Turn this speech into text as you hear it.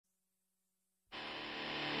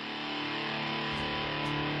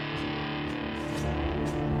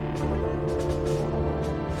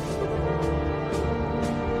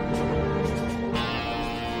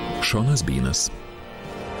Šonas Bynas.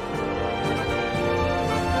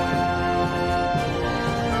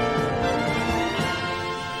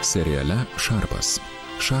 Seriale Šarpas.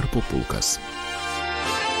 Šarpo pulkas.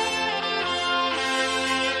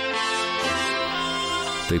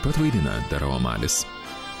 Taip pat vaidina Dara O'Malis,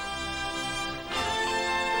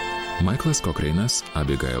 Michaelas Cochrane'as,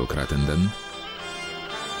 Abigail Crattenden,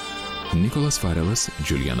 Nicholas Farrellas,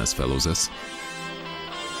 Julianas Fellowsas,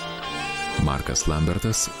 Markas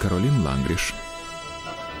Lambertas, Caroline Langrish,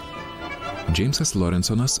 Jamesas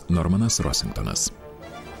Lawrensonas, Normanas Rossingtonas.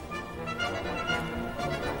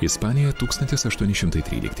 Ispanija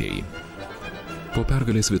 1813. Po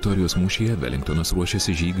pergalės Vitorijos mūšyje Wellingtonas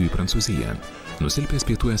ruošiasi žygiui į Prancūziją. Nusilpęs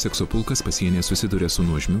pietų Esekso pulkas pasienyje susiduria su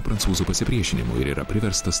nuožmiu prancūzų pasipriešinimu ir yra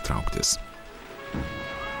priverstas trauktis.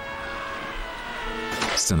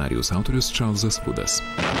 Scenarijus autorius Charlesas Woodas.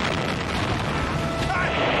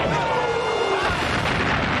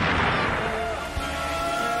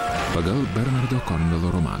 Pagal Bernardo Cornwello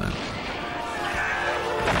romaną.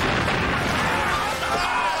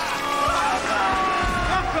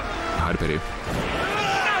 Harperi.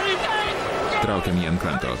 Traukiam jį ant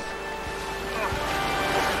kranto.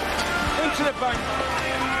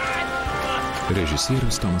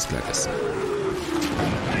 Režisierius Tomas Klekas.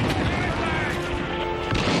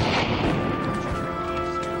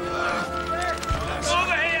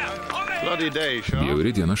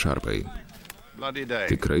 Bjauri diena Šarpai.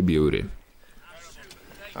 Tikrai bjauri.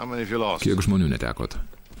 Kiek žmonių netekot?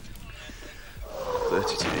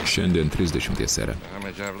 Šiandien 30, sere.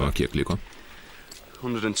 O kiek liko?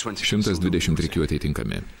 120 rikiuotė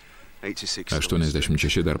tinkami.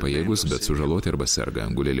 86 dar pajėgus, bet sužaloti arba serga,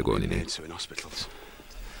 gulė ligoninėje.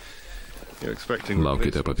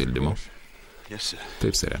 Laukite papildymo?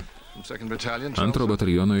 Taip, sere. Antro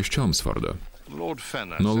bataliono iš Chelmsfordo.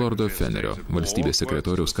 Nuo Lordo Fenerio, valstybės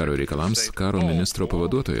sekretoriaus karo reikalams, karo ministro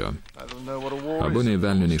pavaduotojo. Abu nei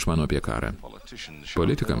velnio neišmano apie karą.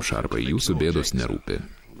 Politikams Šarpai jūsų bėdos nerūpi.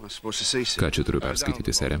 Ką čia turiu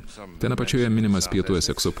perskaityti, sere? Ten apačioje minimas pietų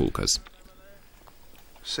Esekso pulkas.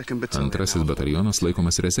 Antrasis batalionas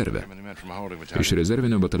laikomas rezerve. Iš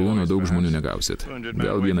rezervinio bataliono daug žmonių negausit.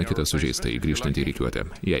 Gal vieną kitą sužeistą grįžtant į rikiuotę,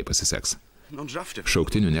 jei pasiseks.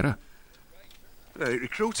 Šauktinių nėra.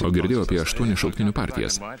 O girdėjau apie 8 šauktinių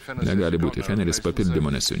partijas. Negali būti, Feneris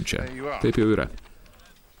papildymo nesiunčia. Taip jau yra.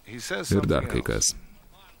 Ir dar kai kas.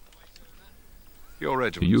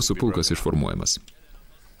 Jūsų pulkas išformuojamas.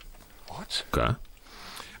 Ką?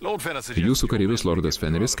 Jūsų kareivius Lordas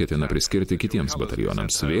Feneris ketina priskirti kitiems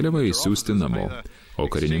batalionams, vėliavą įsiųsti namo, o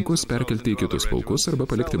karininkus perkelti į kitus pulkus arba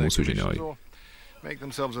palikti mūsų žinioj.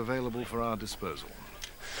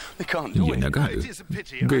 Jie negali.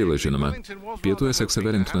 Gaila, žinoma. Pietų Eseksą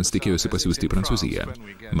Wellingtonas tikėjosi pasiųsti į Prancūziją.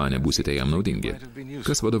 Mane būsite jam naudingi.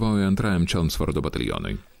 Kas vadovauja antrajam Chelmsfordo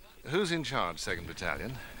batalionui?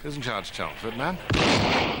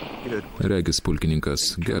 Regis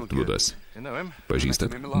pulkininkas Gertwoodas.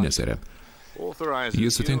 Pažįstat? Ne, sere.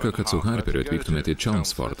 Jis sutinka, kad su Harperiu atvyktumėte į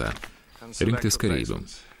Chelmsfordą. Rinktis kareivių.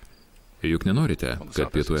 Juk nenorite,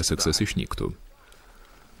 kad pietų Eseksas išnyktų.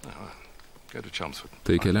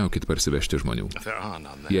 Tai keliaukit parsivežti žmonių.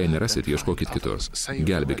 Jei nerasit, ieškokit kitur.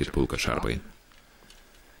 Gelbėkit pulką Šarpai.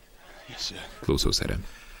 Klausau, sere.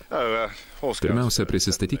 Pirmiausia,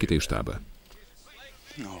 prisistatykite į štabą.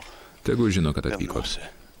 Tegu žino, kad atvykot.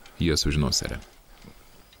 Jie sužinos, sere.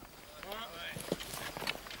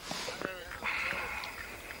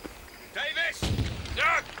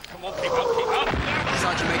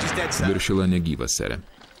 Viršila negyvas, sere.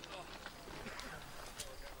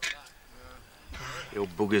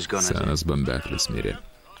 Senas bambeklis mirė.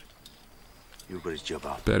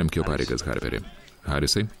 Perimk jo pareigas, Harperi.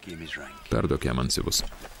 Harisai, perduok jam antsiuvus.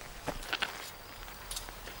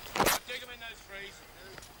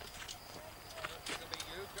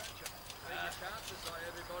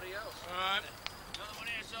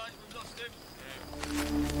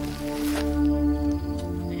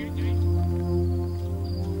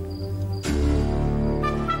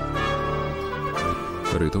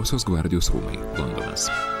 Raitosios gvardijos rūmai, Londonas.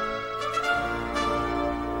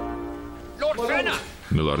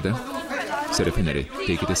 Milorde, sere Feneri,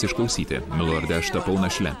 teikitės išklausyti. Milorde, aš tapau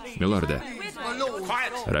našle. Milorde.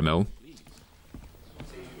 Ramiau.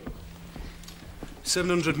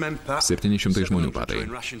 700 žmonių padai.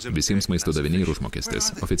 Visiems maisto daviniai ir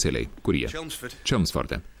užmokestis. Oficialiai. Kur jie?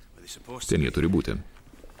 Chelmsforde. Ten jie turi būti.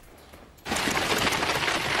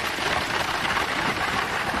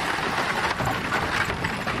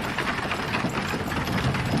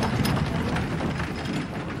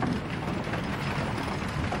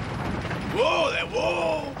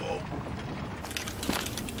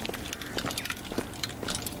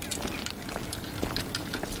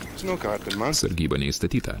 Sargyba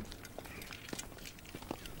neįstatyta.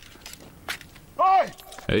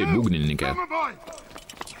 Ei, būgnininkė.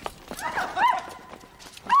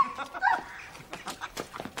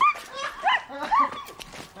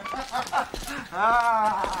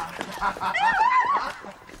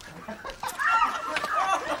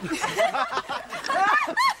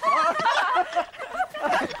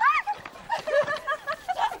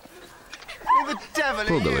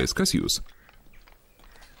 Po galais, kas jūs?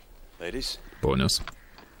 Ponios,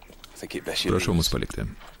 prašau mus palikti.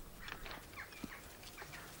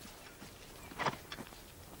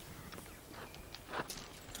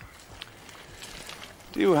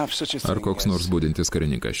 Ar koks nors būdintis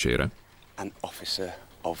karininkas čia yra?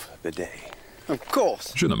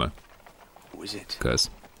 Žinoma. Kas?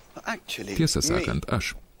 Tiesą sakant,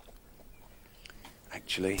 aš.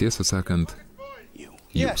 Tiesą sakant,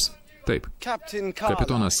 jūs. Taip.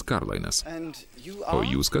 Kapitonas Karlainas. O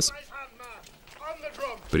jūs kas?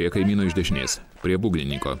 Prie kaimyno iš dešinės. Prie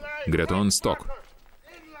būgnininko. Greton Stok.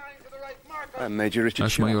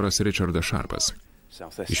 Aš majoras Richardas Šarpas.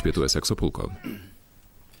 Iš pietų Esekso pulko.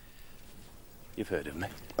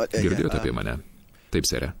 Girdėjote apie mane? Taip,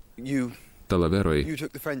 sere. Talaveroj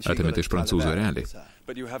atėmėte iš prancūzų erelį.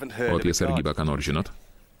 O apie sargybą ką nors žinot?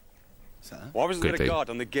 Kaip tai?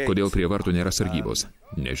 Kodėl prie vartų nėra sargybos?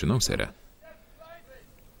 Nežinau, sere.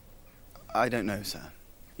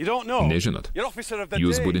 Nežinot.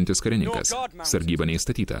 Jūs būdintis karininkas. Sargyba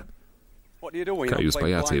neįstatyta. Ką jūs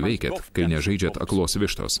pajacai veikiat, kai nežaidžiat aklos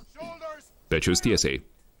vištos? Pečius tiesiai.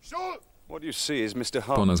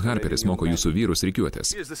 Ponas Harperis moko jūsų vyrus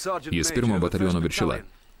rikiuotės. Jis 1 bataliono viršila.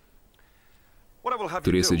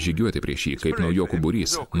 Turėsit žygiuoti prieš jį, kaip naujokų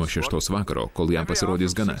būrys, nuo 6 vakaro, kol jam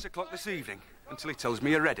pasirodys gana.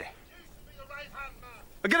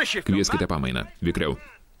 Kvieskite pamainą, vikriau.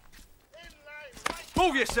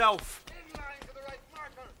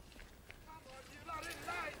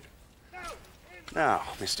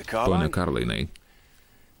 Pone Karlainai,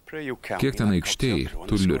 kiek ten aikštėj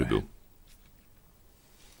tų liurbių?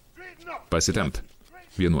 Pasitempt.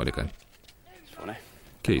 11.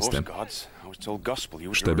 Keista.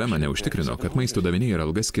 Štabe mane užtikrino, kad maisto daviniai yra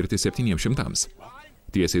algas skirti 700.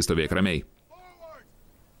 Tiesiai stovėk ramiai.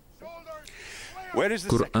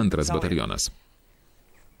 Kur 2 batalionas?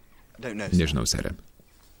 Nežinau, sere.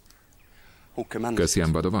 Kas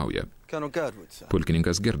jam vadovauja?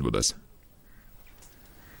 Pulkininkas Girdvudas.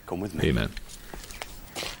 Eime.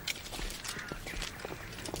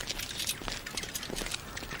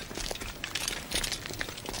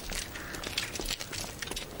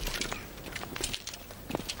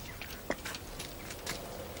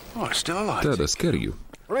 Tedas Kerjų.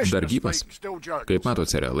 Dar gyvas. Kaip matot,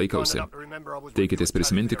 sere, laikausi. Teikitės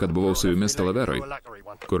prisiminti, kad buvau su jumis Talaveroj,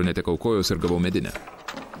 kur netekau kojos ir gavau medinę.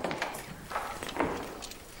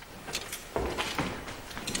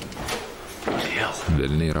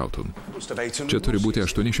 Velniai rautų. Čia turi būti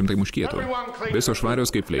 800 muškietų. Visos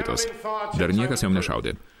švarios kaip fleitos. Dar niekas jom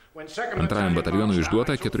nešaudė. 2 batalionui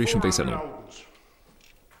išduota 400 senų.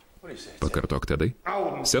 Pakartok, Tedai.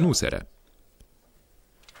 Senų, sere.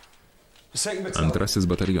 2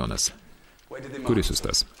 batalionas. Kuris jūs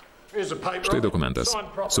tas? Štai dokumentas.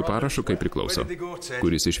 Su parašu, kaip priklauso.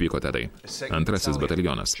 Kuris išvyko, Tedai? 2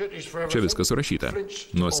 batalionas. Čia viskas surašyta.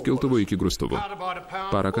 Nuo skiltuvų iki grūstuvų.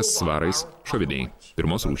 Parakas, svarais, šoviniai.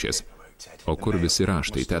 1 rūšies. O kur visi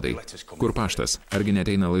raštai, Tedai? Kur paštas? Argi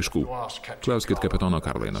neteina laiškų? Klauskit kapitono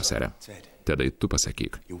Karlaino, sere. Tedai, tu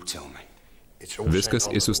pasakyk. Viskas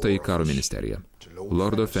įsiusta į karo ministeriją.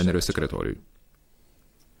 Lordo Fenerio sekretoriui.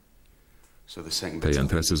 Tai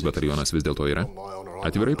 2 batalionas vis dėlto yra?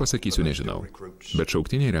 Atvirai pasakysiu, nežinau. Bet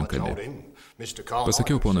šauktiniai renkami.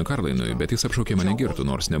 Pasakiau ponui Karlainui, bet jis apšaukė mane girtų,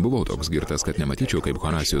 nors nebuvau toks girtas, kad nematyčiau, kaip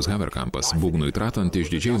Horacijus Haverkampas būgnui tratant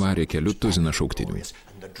išdidžiai varė keliu tuziną šauktinių.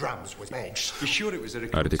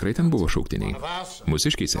 Ar tikrai ten buvo šauktiniai?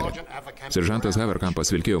 Mūsiškiai, sere. Seržantas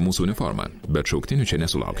Haverkampas vilkėjo mūsų uniformą, bet šauktinių čia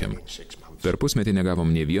nesulaukėm. Per pusmetį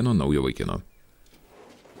negavom nė vieno naujo vaikino.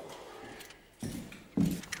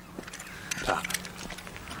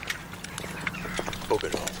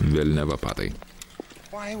 Velneva patai.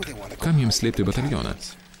 Kam jiems slėpti batalioną?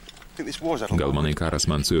 Gal manai karas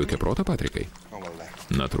man sujaukė protą, Patrikai?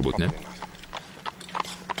 Na, turbūt ne.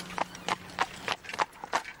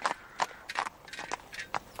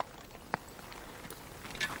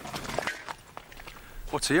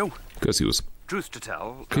 Kas jūs?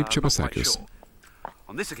 Kaip čia pasakius?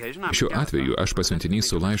 Šiuo atveju aš pasiuntinys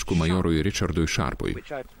su laišku majorui Richardui Šarpui.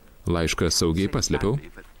 Laišką saugiai paslėpiau,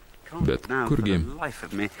 bet kurgi?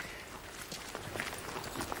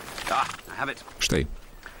 Štai.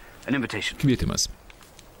 Kvietimas.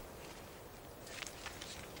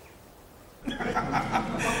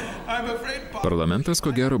 Parlamentas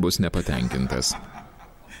ko gero bus nepatenkintas.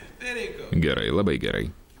 Gerai, labai gerai.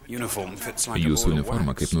 Jūsų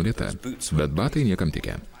uniforma kaip nulėta, bet batai niekam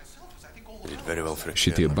tikė.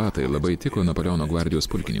 Šitie batai labai tiko Napoleono gvardijos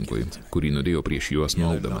pulkininkui, kurį nudėjo prieš juos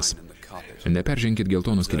nualdamas. Neperženkit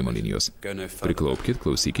geltonos kilimo linijos. Priklaupkit,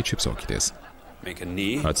 klausykit, šypsokitės.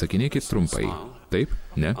 Atsakinėkit trumpai. Taip?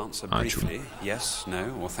 Ne? Ačiū.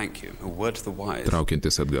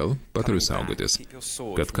 Traukiantis atgal, patariu saugotis,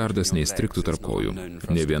 kad kardas neįstriktų tarp kojų.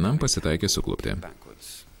 Ne vienam pasitaikė suklupti.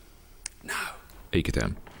 Eikite.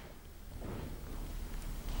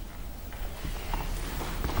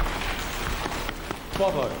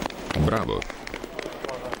 Bravo.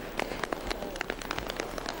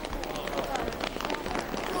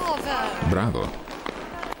 Bravo.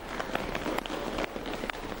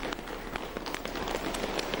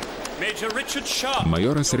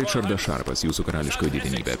 Majoras Richardas Šarpas, jūsų karališkoji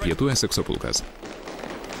didenybė, pietų Esekso pulkas.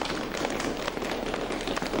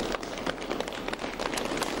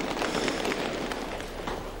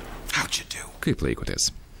 Kaip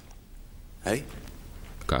laikotės?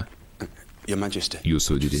 Ką?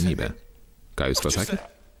 Jūsų didenybė. Ką jūs pasakėt?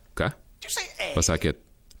 Ką? Pasakėt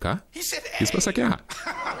ką? Jis pasakė A.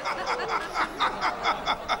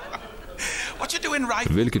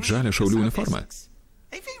 Vilkit žalią šaulių uniformą.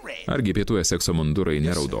 Argi pietų Esekso mundurai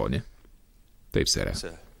neraudoni? Taip, sere.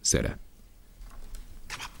 Sere.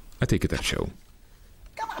 Ateikit arčiau.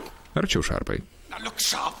 Arčiau, Šarpai.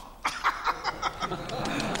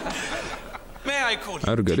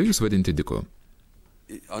 Ar galiu jūs vadinti Diku?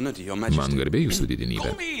 Man garbė jūsų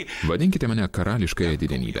didenybė. Vadinkite mane karališkąją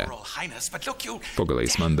didenybę. Po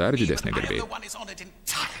galais man dar didesnė garbė.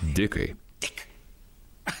 Dikai.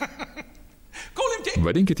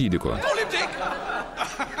 Vadinkit jį Diku.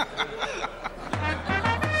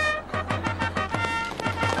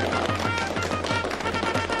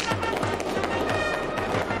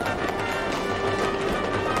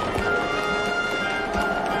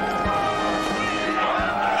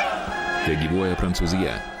 Te gyvuoja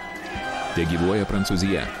Prancūzija. Te gyvuoja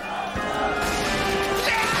Prancūzija.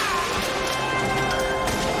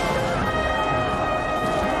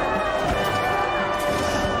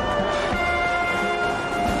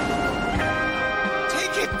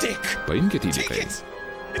 Paimkite jį, Dikai.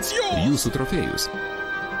 Jūsų trofėjus.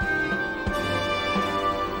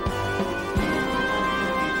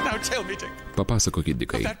 Papasakokit,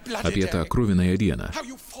 Dikai, apie tą kruvinąją dieną,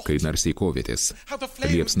 kai narsiai kovėtės,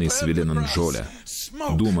 liepsnai svilinant žolę,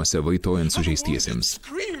 dūmose vaitojant sužeistiesiems.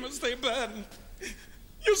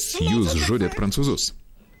 Jūs žudėt prancūzus.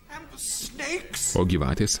 O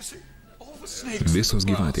gyvatės? Visos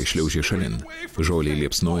gyvatės šliaužė šalin, žoliai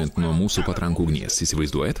liepsnojant nuo mūsų patrankų ugnies.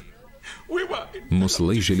 Įsivaizduojat? Mus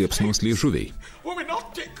laižė liepsnos liežuviai.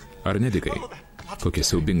 Ar ne, Dikai? Kokia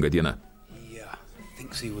siaubinga diena.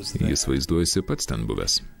 Jis vaizduojasi pats ten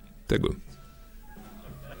buvęs. Tegu.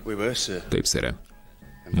 Taip, sere.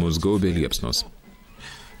 Mus gaubė liepsnos.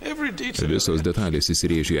 Visos detalės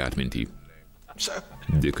įsirėžė į atmintį.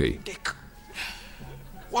 Dikai.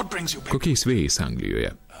 Kokiais vėjais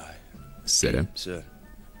Anglijoje? Sere.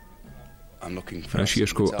 Aš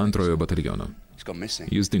ieškau antrojo bataliono.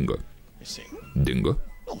 Jis dingo. Dingo?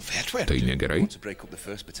 Tai negerai.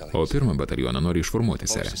 O pirmą batalioną nori išformuoti,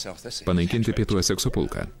 sere. Panaikinti pietų Esekso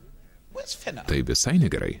pulką. Tai visai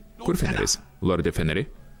negerai. Kur Feneris? Lorde Feneri?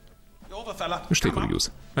 Štai kur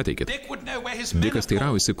jūs. Ateikit. Dikas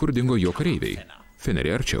teiraujasi, kur dingo jo kareiviai.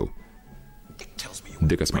 Feneri arčiau.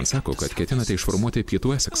 Dikas man sako, kad ketinate išformuoti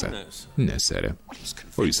pietų Eseksą. Ne, sere.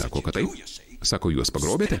 O jis sako, kad taip? Sako, juos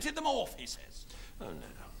pagrobėte?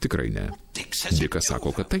 Tikrai ne. Dikas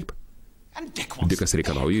sako, kad taip. Dikas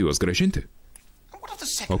reikalauja juos gražinti.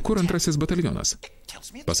 O kur antrasis batalionas?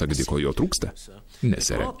 Pasak Diko, jo trūksta. Ne,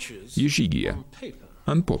 sere. Jis žygyje.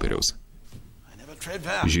 Ant popieriaus.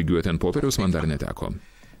 Žygiuoti ant popieriaus man dar neteko.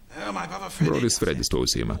 Brolis Fredis to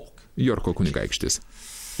užsiima. Jorko kunigaikštis.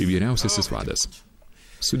 Vyriausiasis vadas.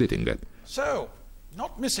 Sudėtinga.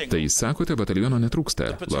 Tai sakote, bataliono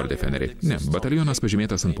netrūksta, Lorde Feneri? Ne, batalionas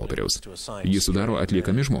pažymėtas ant popieriaus. Jį sudaro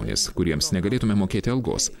atliekami žmonės, kuriems negalėtume mokėti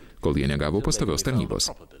algos, kol jie negavo pastovios tarnybos.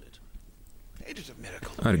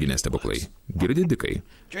 Argi nestebuklai? Girdit, Dikai?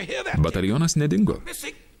 Batalionas nedingo.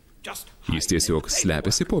 Jis tiesiog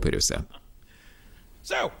slepiasi popieriuose.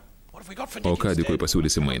 O ką Dikui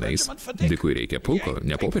pasiūlysi mainais? Dikui reikia pulko,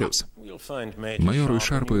 ne popieriaus. Majorui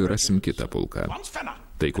Šarpui rasim kitą pulką.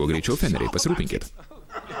 Tai kuo greičiau, Feneriai, pasirūpinkit.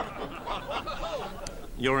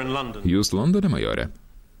 Jūs Londone, majore?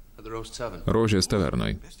 Rožės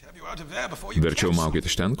tavernoj. Verčiau maukit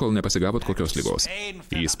iš ten, kol nepasigavot kokios ligos.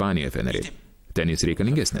 Į Ispaniją, Feneri. Ten jis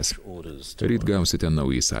reikalingesnis. Ryt gausite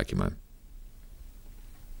naują įsakymą.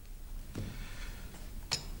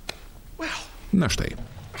 Na štai.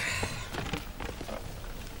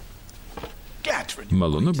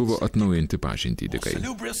 Malonu buvo atnaujinti pažintį, Dikai.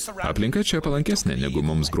 Aplinka čia palankesnė negu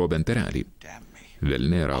mums grobiant erelį.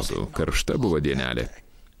 Velniai rautų, karšta buvo dienelė.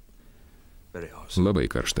 Labai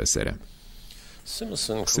karšta, sere.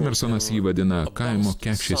 Simersonas jį vadina kaimo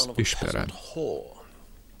kekšės išpera.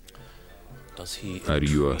 Ar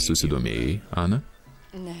juo susidomėjai, Ana?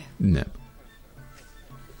 Ne.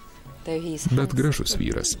 Bet gražus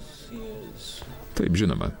vyras. Taip,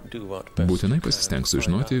 žinoma. Būtinai pasistengsiu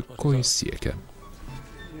žinoti, ko jis siekia.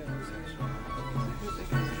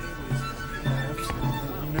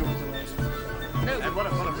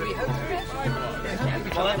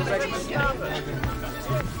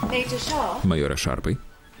 Majore Šarpai,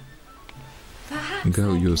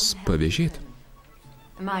 gal jūs pavėžėt?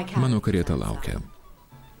 Mano karieta laukia.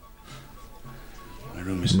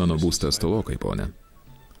 Mano būstas tolokai, ponė.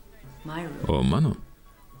 O mano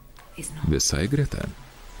visai greta.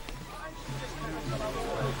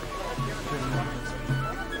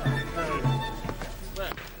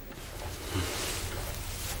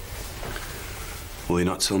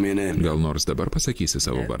 Gal nors dabar pasakysi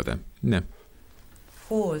savo vardą? Ne.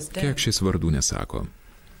 Kiek šis vardų nesako?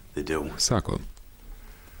 Sako.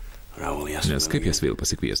 Nes kaip jas vėl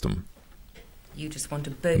pasikviestum?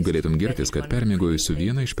 Galėtum girtis, kad permiegoji su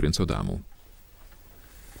viena iš princo damų.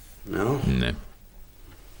 Ne.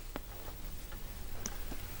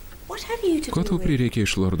 Ko tau prireikė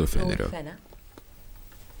iš lordo Fenerio?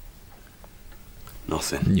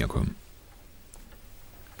 Nieko.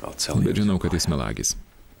 Bet žinau, kad jis melagis.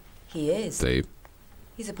 Taip.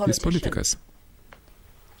 Jis politikas.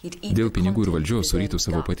 Dėl pinigų ir valdžios surytų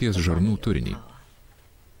savo paties žarnų turinį.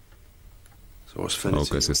 O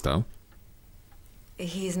kas jis tau?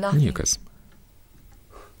 Niekas.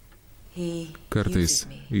 Kartais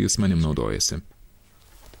jis manim naudojasi.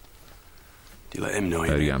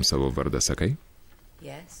 Ar jam savo vardą sakai?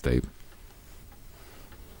 Taip.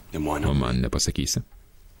 O man nepasakysi?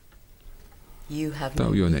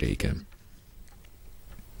 Tau jo nereikia.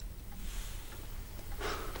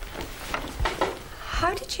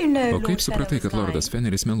 O kaip supratai, kad lordas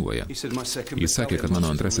Feneris meluoja? Jis sakė, kad mano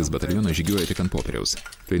antrasis batalionas žygiuoja tik ant popieriaus.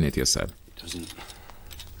 Tai netiesa.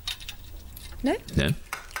 Ne?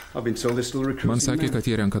 Man sakė, kad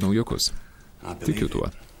jie renka naujokus. Tikiu tuo.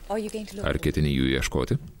 Ar ketini jų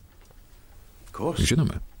ieškoti?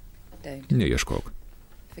 Žinoma. Neieškok.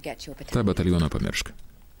 Ta batalioną pamiršk.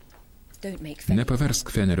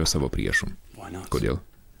 Nepaversk Fenerio savo priešų. Kodėl?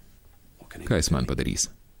 Ką jis man padarys?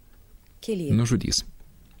 Nužudys.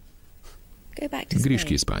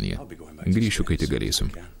 Grįžk į Ispaniją. Grįšiu, kai tik galėsiu.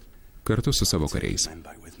 Kartu su savo kariais.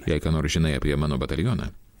 Jei ką nors žinai apie mano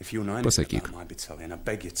batalioną, pasakyk.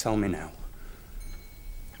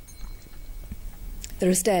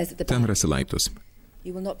 Ten rasi laiptus.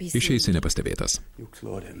 Išeisi nepastebėtas.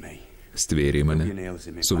 Stvėrei mane,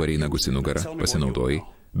 suvarei nagus į nugarą, pasinaudojai,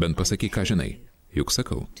 bent pasakyk, ką žinai. Juk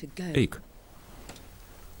sakau, eik.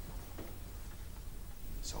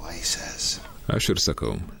 Aš ir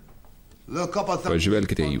sakau,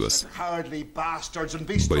 pažvelkite į juos,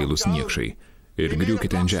 bailus niekšai, ir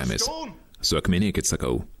griūkite ant žemės. Suakmenėkit,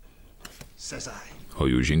 sakau. O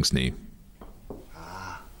jų žingsniai.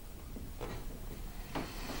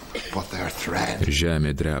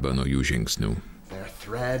 Žemė dreba nuo jų žingsnių.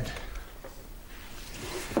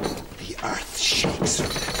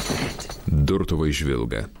 Durtuvai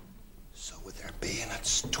žvilga.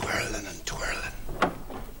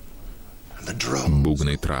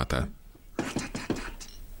 Būgnai trata.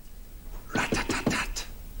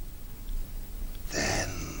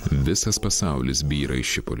 Visas pasaulis byra į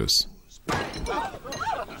šipulius.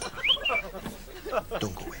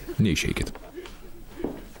 Neišeikit.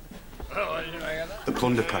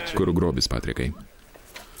 Kur grobis, Patrikai?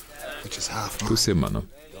 Pusė mano.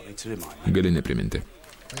 Gali nepriminti.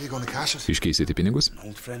 Iškeisite pinigus?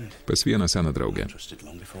 Pas vieną seną draugę.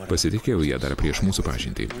 Pasitikėjau ją dar prieš mūsų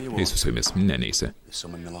pažintį. Eisiu su jumis. Neisi.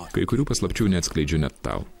 Kai kurių paslapčių neatskleidžiu net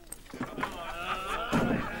tau.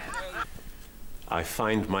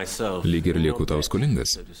 Lyg ir lieku tau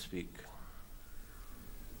skolingas.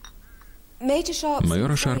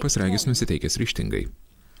 Majoras Šarpas regis nusiteikęs ryžtingai.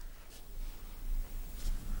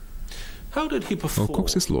 O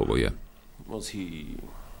koks jis lovoje?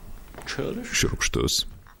 Šiurkštus,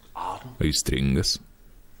 aistringas,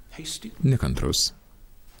 nekantrus,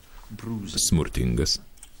 smurtingas,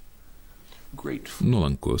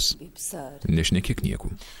 nuolankus, nešnekėk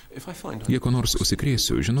niekų. Jei ko nors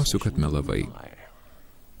užsikrėsiu, žinosiu, kad melavai.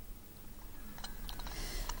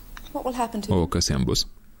 O kas jam bus?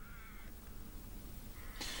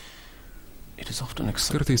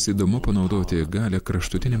 Kartais įdomu panaudoti galią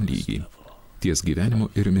kraštutiniam lygį, ties gyvenimo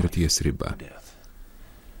ir mirties riba.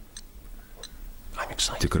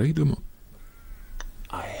 Tikrai įdomu.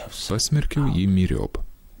 Pasmerkiau jį myriop.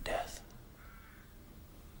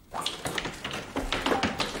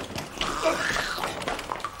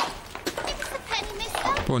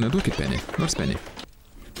 Pone, duokit penį, nors penį.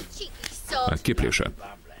 Akiplėša.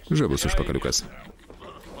 Žavus užpakaliukas.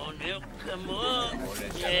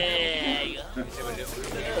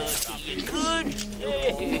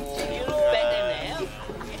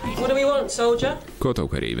 Ko tau,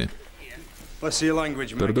 kareivi?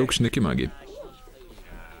 Per daug šneki, magi.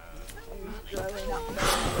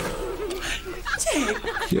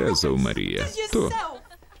 Jėzau Marija, tu.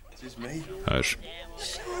 Aš.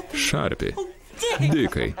 Šarpi.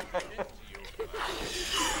 Dikai.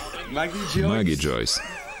 Maggie Joyce.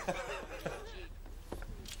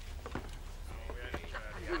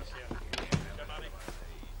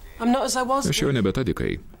 Aš jau nebe ta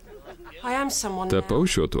Dikai. Tapau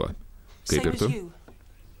šiuo tuo. Kaip ir tu?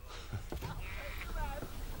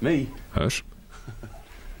 Aš?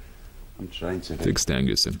 Tik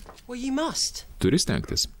stengiuosi. Turi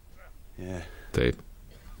stengtis. Taip.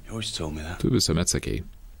 Tu visuomet sakei.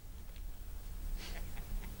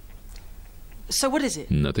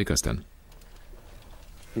 Na tai kas ten?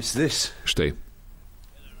 Štai.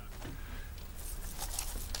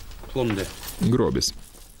 Grobis.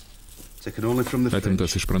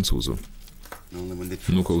 Atimtas iš prancūzų.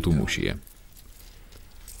 Nukautų mūšyje.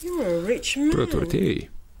 Praturtėjai.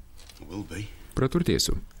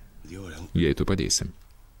 Praturtėsiu, jei tu padėsi.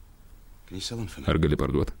 Ar gali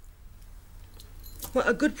parduoti?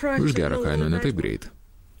 Už gerą kainą ne taip greit.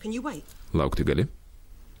 Laukti gali?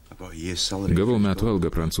 Gavau metų algą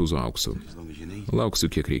prancūzų auksu. Lauksiu,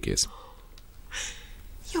 kiek reikės.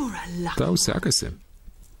 Tau sekasi.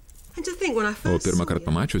 O pirmą kartą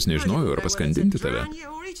pamačius nežinojau, ar paskandinti tave,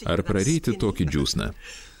 ar prareiti tokį džiūsną.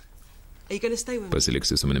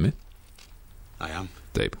 Pasiliksi su manimi?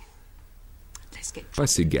 Taip.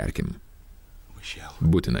 Pasigerkim.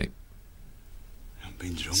 Būtinai.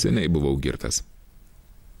 Seniai buvau girtas.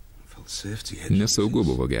 Nesaugu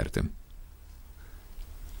buvo gerti.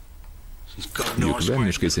 Juk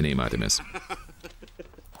velniškai seniai matėmės.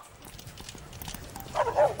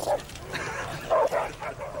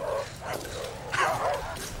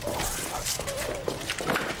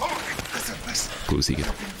 Klausykit,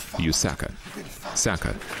 jūs seka.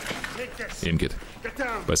 Seka. Imkit.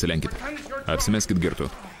 Pasilenkit. Apsimeskit girtų.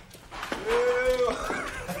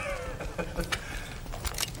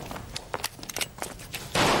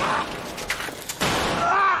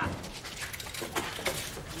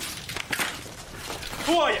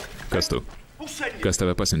 Kas tu? Kas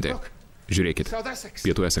tave pasiuntė? Žiūrėkit.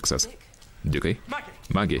 Pietų Eseksas. Dikai?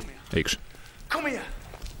 Magi, eikš.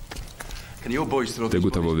 Tegu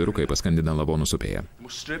tavo vyrukai paskandina lavonus upėje.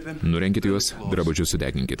 Nurenkit juos, drabužius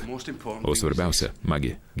sudeginkit. O svarbiausia,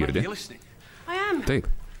 Magi, girdi? Taip.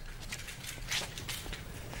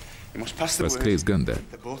 Paskleis gandą,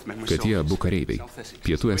 kad jie abu kareiviai.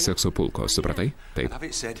 Pietų Esekso pulko, supratai? Taip.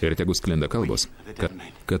 Ir tegu sklinda kalbos,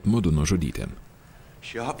 kad mudu nužudyti.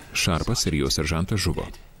 Šarpas ir jo seržantas žuvo.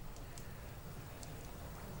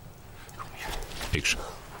 Eikš.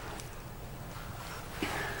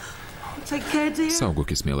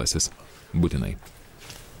 Saugokis, mielasis. Būtinai.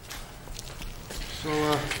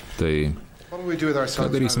 Tai ką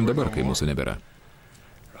darysim dabar, kai mūsų nebėra?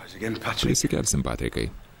 Prisikelsim, Patrikai.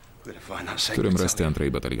 Turim rasti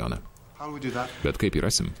antrąjį batalioną. Bet kaip jį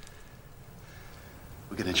rasim?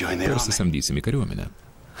 Persisamdysim į kariuomenę.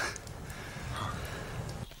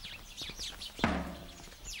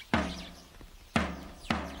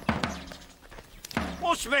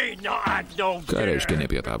 Ką reiškia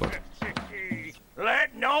nepietavot?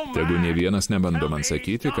 Tegu ne vienas nebando man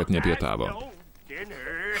sakyti, kad nepietavo.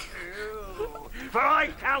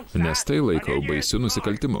 Nes tai laikau baisiu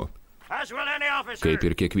nusikaltimu. Kaip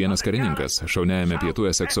ir kiekvienas karininkas šauniajame Pietų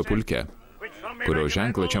Esekso pulke, kurio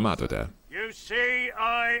ženklą čia matote.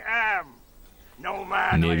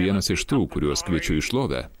 Nė vienas iš tų, kuriuos kviečiu į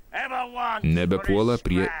šlovę, nebepuola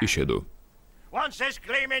prie išėdų.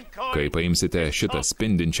 Kai paimsite šitą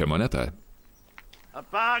spindinčią monetą,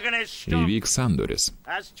 įvyks sandoris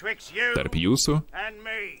tarp jūsų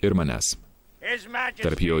ir manęs,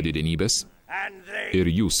 tarp jo didenybės ir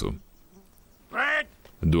jūsų.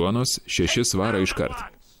 Duonos 6 svarą iškart.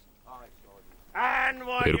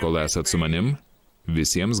 Ir kol esat su manim,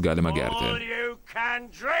 visiems galima gerti.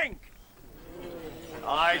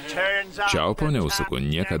 Čiaupo neusuku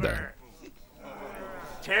niekada.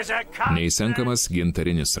 Neįsenkamas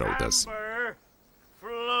gintarinis srautas.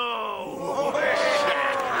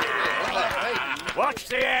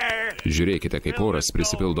 Žiūrėkite, kaip oras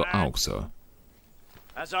prisipildo aukso.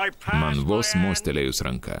 Man vos mostelėjus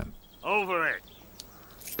ranką.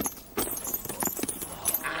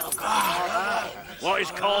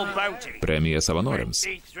 Premija savanoriams.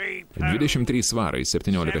 23 svarai,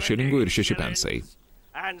 17 šilingų ir 6 pensai.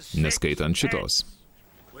 Neskaitant šitos.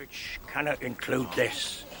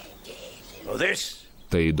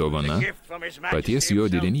 Tai dovana paties jo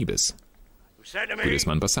didenybės, kuris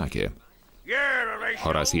man pasakė: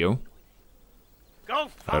 Horacijau,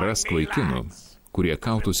 rask vaikinų, kurie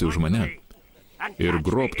kautųsi už mane ir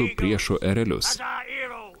grobtų priešo erelius,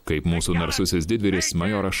 kaip mūsų narsusis didvyris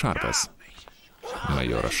majoras Šarpas.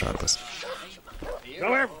 Majoras Šarpas.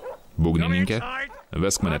 Būgnininkė,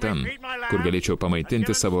 vesk mane ten, kur galėčiau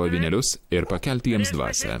pamaitinti savo avinėlius ir pakelti jiems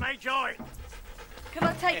dvasią.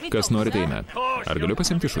 Kas norite eime? Ar galiu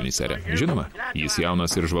pasimti šunį, serė? Žinoma, jis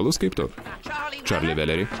jaunas ir žvalus kaip tu. Čarli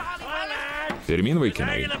Veleri. Pirmin,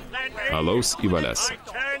 vaikinai. Alaus į valias.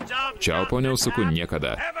 Čiaupo neusuku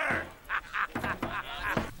niekada.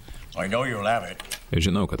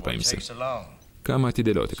 Žinau, kad paimsi. Kam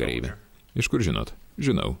atidėlioti kareivį? Iš kur žinot?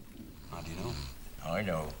 Žinau.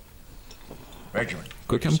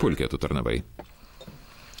 Kokiam pulke tu tarnavai?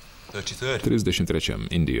 33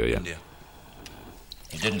 Indijoje.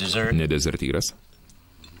 Nedezertyras?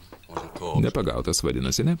 Nepagautas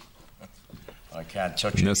vadinasi, ne?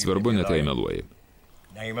 Nesvarbu, netai meluoji.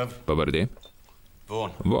 Pavardė?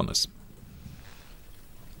 Vonas.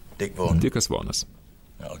 Dikas Vonas.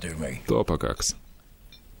 To pakaks.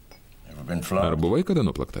 Ar buvai kada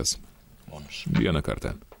nuplaktas? Vieną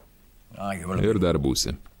kartą. Ir dar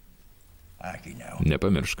būsi.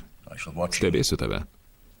 Nepamiršk. Stebėsiu tave.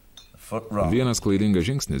 Vienas klaidingas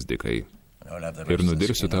žingsnis, Dikai, ir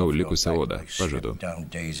nudirsiu tau likusią odą, pažadu.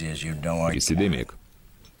 Įsidėmėk.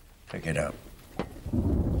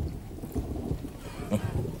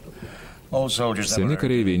 Seni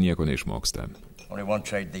kareiviai nieko neišmoksta.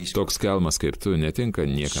 Toks kelmas kaip tu netinka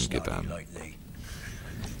niekam kitam.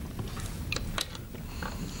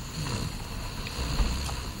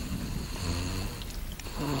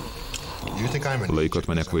 Laikot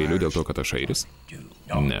mane kvailiu dėl to, kad aš airis?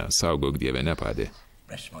 Ne, saugok Dieve, nepadė.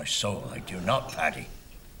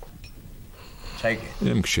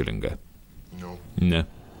 Imk šilingą. Ne,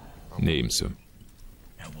 neimsiu.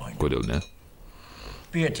 Kodėl ne?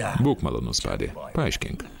 Būk malonus, padė.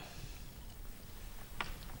 Paaiškink.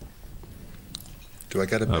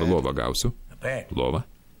 Ar lovą gausiu? Lovą?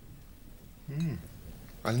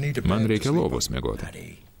 Man reikia lovos miegoti.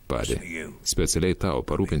 Padė. Specialiai tau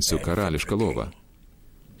parūpinsiu karališką lovą.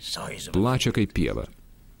 Plačią kaip pieva.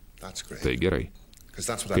 Tai gerai.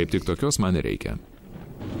 Kaip tik tokios man reikia.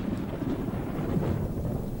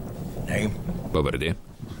 Pavardė?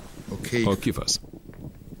 Okifas.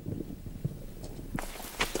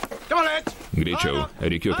 Greičiau,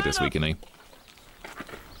 rikiuokitės, vaikinai.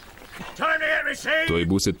 Tuoj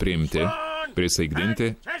būsit priimti,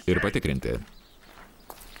 prisaikdinti ir patikrinti.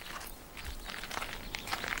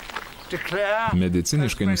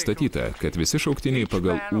 Mediciniškai nustatyta, kad visi šauktiniai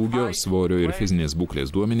pagal ūgio, svorio ir fizinės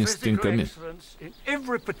būklės duomenys tinkami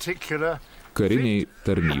kariniai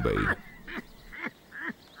tarnybai.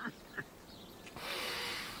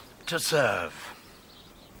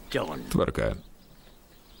 Tvarka.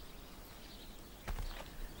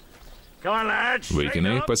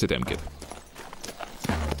 Vaikinai, pasitemkit.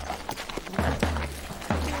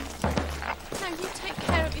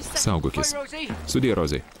 Saugokis. Sudie,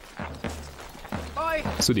 Rozai.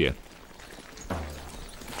 Sudie.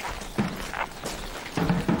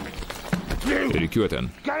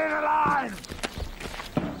 Rikiuoten.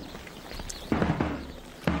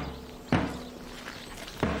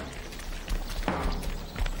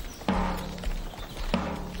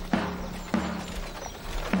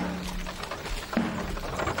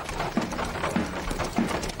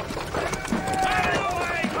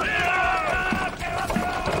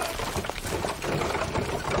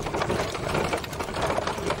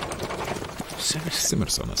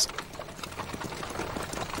 Simersonas.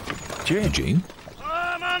 Jane?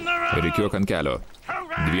 Rikiuok ant kelio.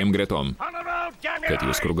 Dviem gretom. Kad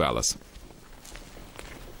jūs kur galas.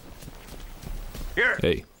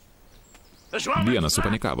 Ei. Vienas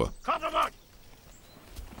supanikavo.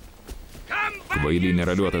 Kvailiai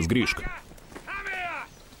neraliuotas, grįžk.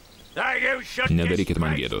 Nedarykit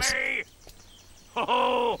man gėdos.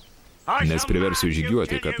 Nes priversiu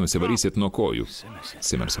žygiuoti, kad nusivarysit nuo kojų.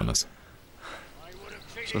 Simersonas.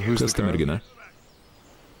 Kas ta mergina?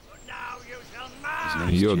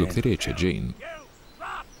 Jo dukterėčia, Jane.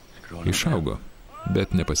 Išaugo,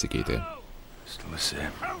 bet nepasikeitė.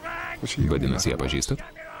 Vadinasi, ją pažįstat?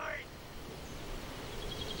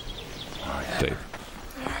 Taip.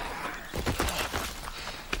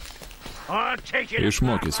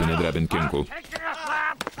 Išmokysiu nedrebint kinkų.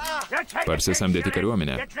 Parsisamdėti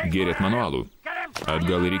kariuomenę, gėrėt manualų.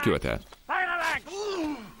 Atgal į rikiuotę.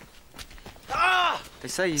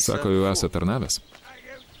 Sako, jau esate tarnavęs?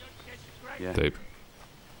 Taip.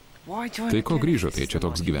 Tai ko grįžote, čia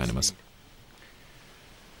toks gyvenimas?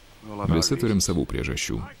 Visi turim savų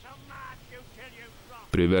priežasčių.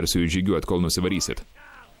 Priversiu jūs žygiuot, kol nusivarysit.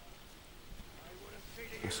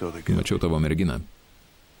 Mačiau tavo merginą.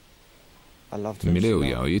 Mylėjau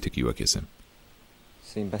ją, o ji tik juokėsi.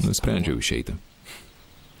 Nusprendžiau išeiti.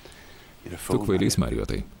 Tu kvailys,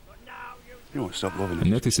 Marijotai.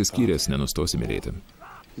 Net įsiskyręs nenustosi mylėti.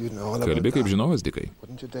 Kalbi kaip žinovas, Dikai.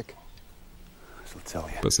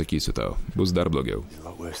 Pasakysiu tau, bus dar blogiau.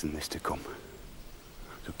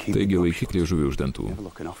 Taigi laikyk liežuvį už dantų.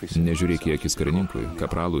 Nežiūrėk į akis karininkui,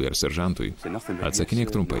 kapralui ar seržantui.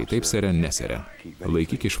 Atsakinėk trumpai, taip sere, nesere.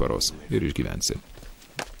 Laikyk išvaros ir išgyvensi.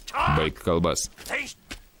 Baik kalbas.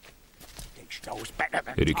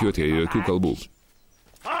 Rikiuotėje jokių kalbų.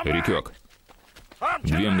 Rikiuok.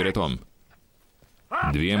 Dviem gretom.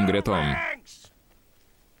 Dviem gretom.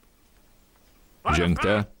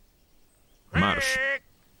 Žengte. Marš.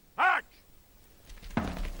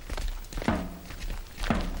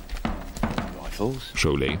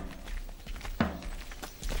 Šauliai.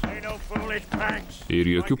 Ir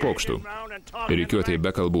jokių pokštų. Rikiuotėje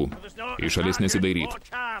be kalbų. Į šalis nesidairyt.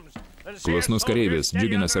 Klusnus kareivis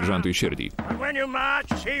džiugina seržantui širdį.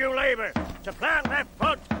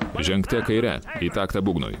 Žengte kaire, į taktą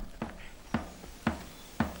būgnui.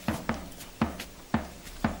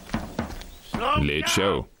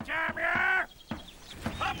 Lėčiau.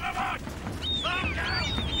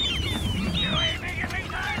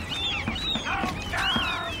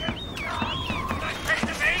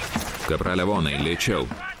 Kaprale Vonai, lėčiau.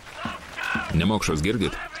 Nemokšos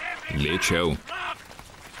girdit? Lėčiau.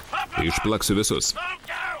 Išplaksiu visus.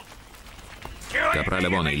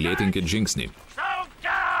 Kaprale Vonai, lėtinkit žingsnį.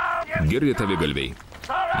 Girdit avigalviai?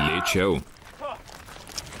 Lėčiau.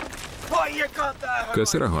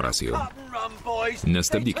 Kas yra, Horacijau?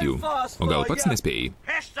 Nestabdyk jų. O gal pats nespėjai?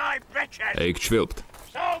 Eik čvilpt.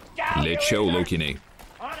 Lėčiau, laukiniai.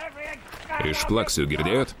 Išplaksiu,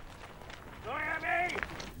 girdėjot?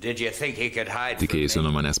 Tikėjusi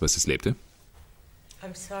nuo manęs pasislėpti?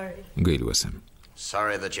 Gailiuosi.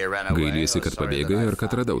 Gailiuosi, kad pabėgai ir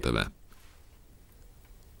kad radau tave.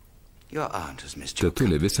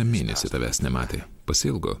 Tetulė visą mėnesį tavęs nematė.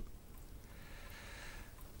 Pasilgo.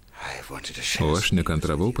 O aš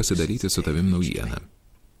nekantravau pasidaryti su tavim naujieną.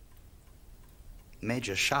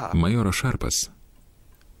 Majoras Šarpas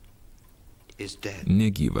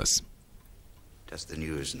negyvas.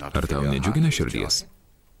 Ar tau nedžiugina širdies?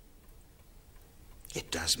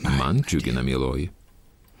 Man džiugina, mieloji.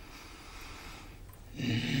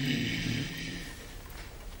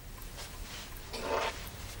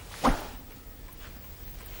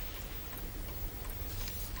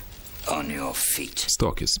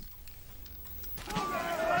 Stokis.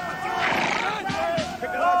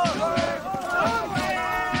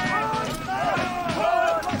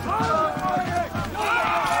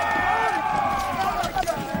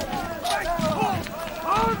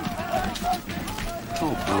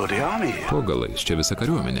 Po galais, čia visa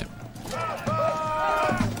kariuomenė.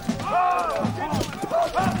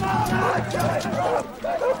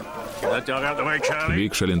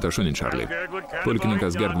 Vyk šalintą šunį, Čarli.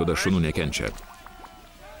 Pulkininkas Gerdvudas šunų nekenčia.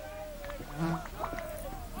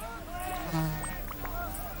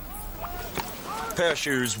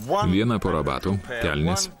 Viena pora batų,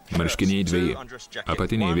 kelnės, marškiniai 2,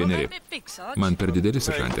 apatiniai 1. Man per didelis,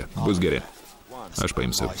 seržante, bus geri. Aš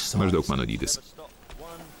paimsiu, maždaug mano dydis.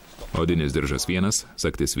 Odinis diržas 1,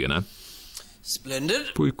 sagtis 1.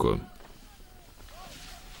 Puiku.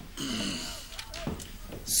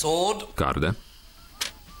 Karda.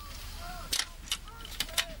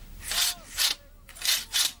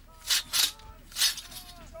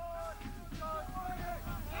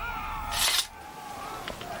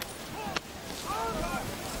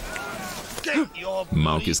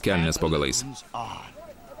 Maukis kelnės po galais.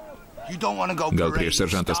 Gal prieš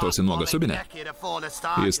seržantą stosi nuogą subinę?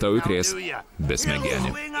 Jis tau įkrės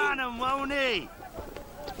besmegenį.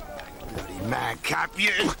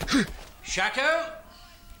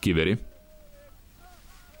 Kiveri.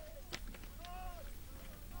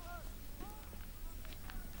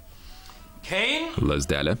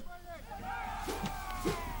 Lazdelė.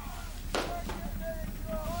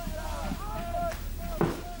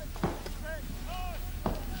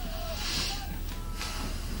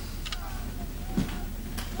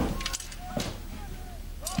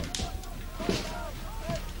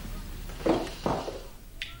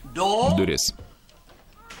 Duris.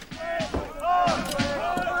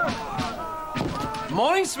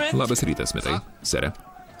 Labas rytas, Smitai. Sere.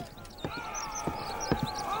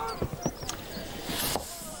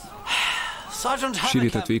 Šį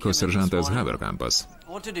rytą atvyko seržantas Haverkampas.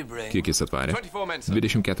 Kiek jis atvarė?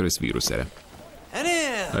 24 vyrus, sere.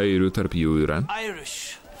 Airių tarp jų yra.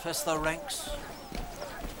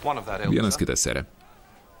 Vienas kitas, sere.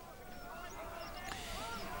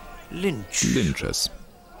 Linčas.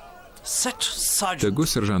 Tegu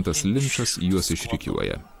seržantas Linčas juos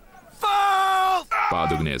išrikiuoja.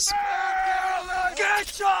 Padugnės.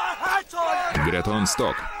 Greton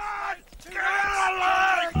stok.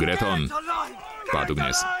 Greton.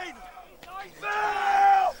 Padugnės.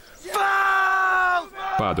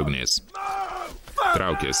 Padugnės.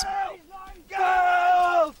 Traukės.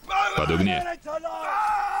 Padugnė.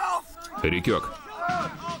 Rikiuok.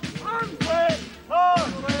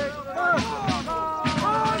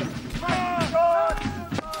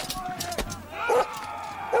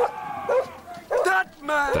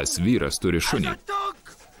 Tas vyras turi šunį.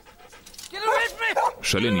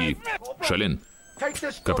 Šalin jį. Šalin.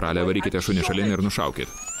 Kapralė, varykite šunį šalin ir nušaukit.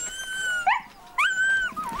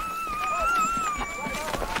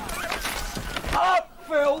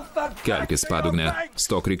 Kelkis, padugnė.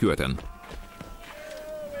 Stok rikiuoten.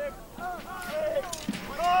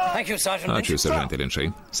 Ačiū, seržantė Linčai.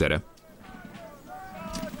 Sere.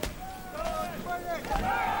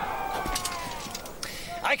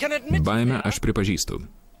 Baimę aš pripažįstu.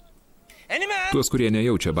 Tuos, kurie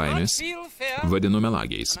nejaučia baimės, vadinu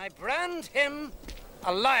melagiais.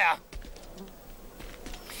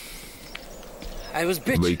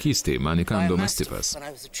 Vaikystėje man įkando mastipas.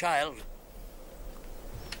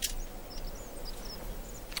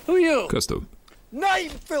 Kas tu?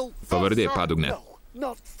 Pavardė Padugnė.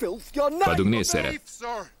 Padugnė, sere.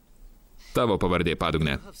 Tavo pavardė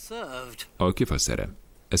Padugnė. O Kifas, sere.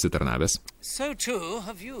 Esi tarnavęs?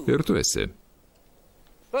 Ir tu esi.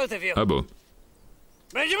 Abu.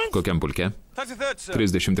 Kokiam pulke?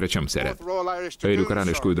 33, sere. Airių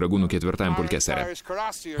karališkųjų dragūnų 4 pulke, sere.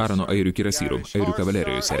 Arano airių kirasyrų, airių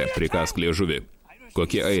kavalerijų, sere. Prikask liežuvį.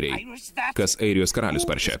 Kokie airiai? Kas airijos karalius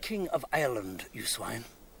paršė?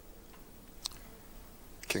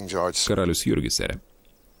 Karalius Jurgis, sere.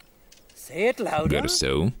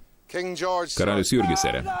 Garsiau. Karalius Jurgis,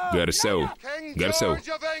 sere. Garsiau. Garsiau.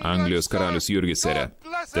 Anglijos karalius Jurgis, sere.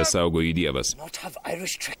 Te saugo į dievas.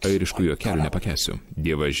 Airiškų juokelių nepakęsiu.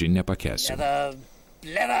 Dievaži nepakęsiu.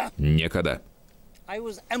 Niekada.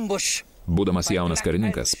 Būdamas jaunas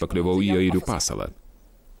karininkas, pakliuvau į airių pasalą.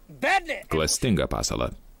 Klastingą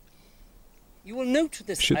pasalą.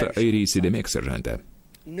 Šitą airį įsidėmėk, seržante.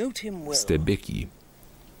 Stebėk jį.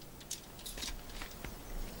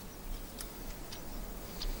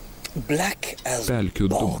 Pelkių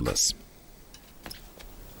dumblas.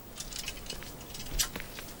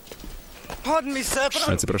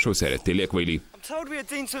 Atsiprašau, sere, tylėk, kvaily.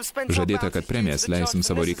 Žadėta, kad premijas leisim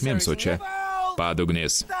savo reikmėms, o čia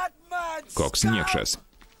padugnės. Koks niekšas.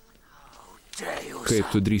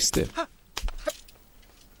 Kaip tu drįsti?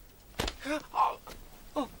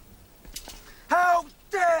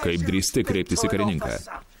 Kaip drįsti kreiptis į karininką?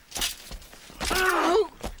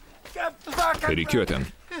 Rikiuoten.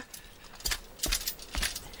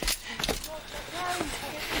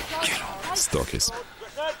 Stokis.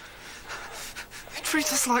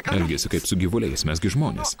 Elgėsi kaip su gyvuliais, mesgi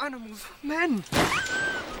žmonės.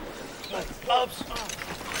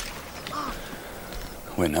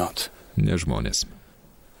 Ne žmonės.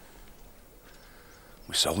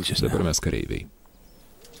 Dabar mes kareiviai.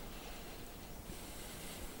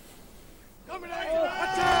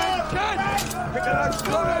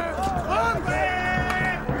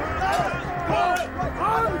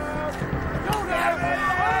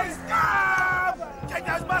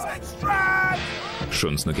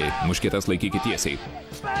 Šunsnukiai, muškietas laikykit tiesiai.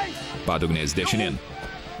 Padugnės dešinėn.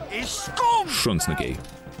 Šunsnukiai.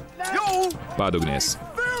 Padugnės.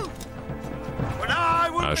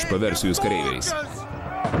 Aš paversiu jūs kareiviais.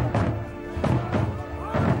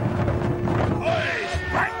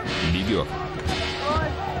 Lygiuok.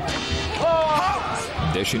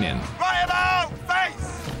 Dešinėn.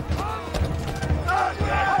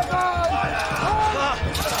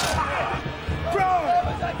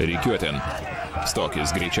 Rikiuoten. Stokis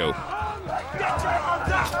greičiau.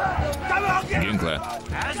 Ginklą.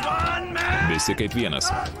 Visi kaip vienas.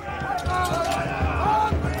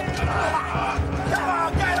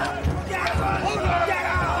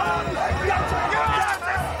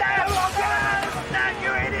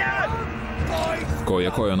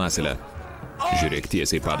 Koja kojo nasilę. Žiūrėk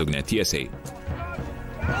tiesiai, padugnė, tiesiai.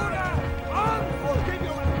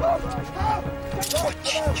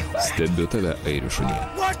 Stebiu tave, airių šunie.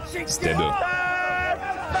 Stebiu.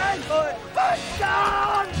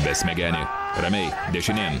 Besmegenį. Ramiai.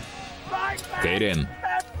 Dešinėn. Kairėn.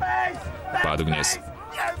 Padugnės.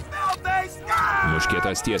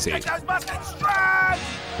 Muškietas tiesiai.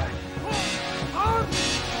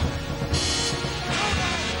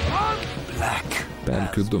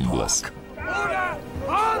 Pelkių dumblas.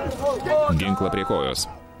 Ginklą prie kojos.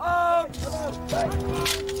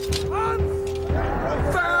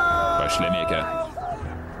 Pašlemėkę.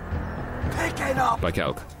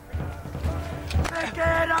 Pakelk.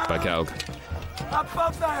 Pakelk.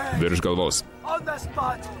 Virš galvos.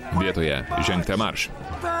 Vietoje. Žengte marš.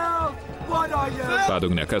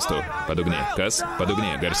 Padugnė, kas tu? Padugnė, kas?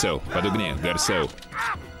 Padugnė, garsiau. Padugnė, garsiau.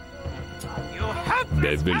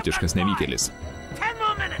 Beviltiškas nevykėlis.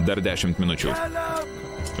 Dar 10 minučių.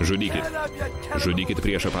 Žudykit. Žudykit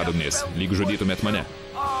priešą padugnės, lyg žudytumėt mane.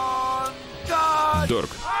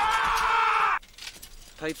 Durk.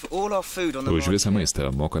 Už visą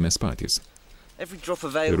maistą mokamės patys.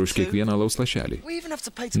 Ir už kiekvieną alaus lašelį.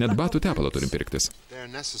 Net batų tepalą turim pirktis.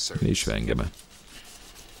 Neišvengiama.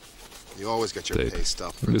 Taip,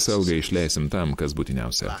 visą algą išleisim tam, kas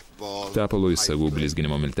būtiniausia. Tepalui, sagų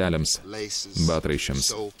blizginimo milteliams,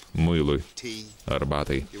 batraiščiams, muilui,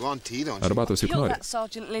 arbatai. Arbatos juk nori.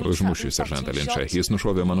 Užmušiu seržantą Linčą, jis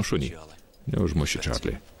nušovė mano šunį. Neužmuši,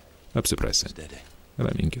 Čarli. Apsiprasi.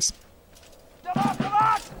 Raminkis.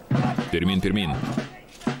 Pirmin, pirmin.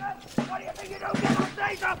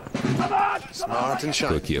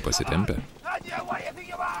 Kokie pasitempę?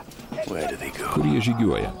 Kur jie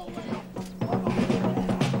žygiuoja?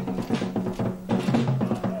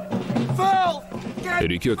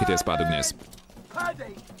 Rikiuokitės padugnės.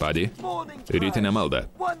 Padį, rytinę maldą.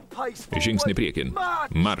 Žingsnį priekin.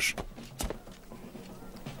 Marš.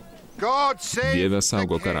 Dieve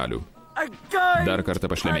saugo karalių. Dar kartą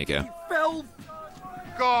pašlemėkė.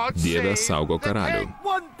 Dieve saugo karalių.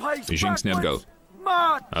 Žingsnį atgal.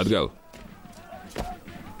 Atgal.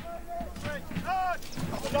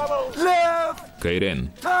 Kairėn.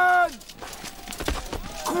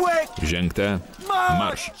 Žengte.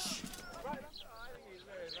 Marš.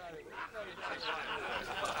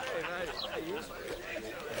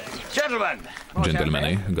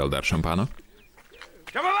 Džentelmenai, gal dar šampano?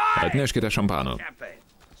 Atneškite šampano.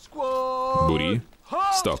 Būry,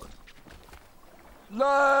 stok.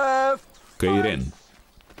 Kairėn.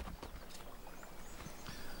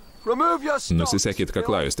 Nusisekit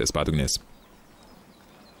kaklajustės padugnės.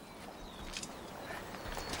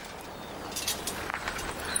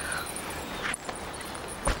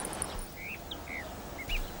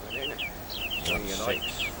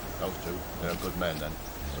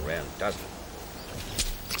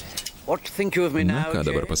 Na, ką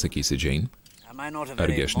dabar pasakysi, Jane?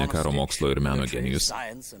 Argi aš ne karo mokslo ir meno genijus?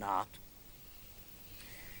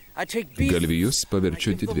 Galvijus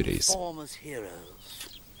paverčiu didvyriais.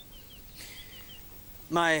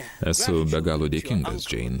 Esu be galo dėkingas,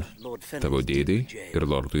 Jane, tavo dėdai ir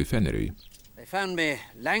lordui Feneriui.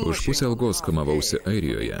 Už pusę algos kamavausi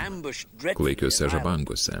Airijoje, klaikiuose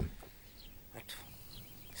žabanguose,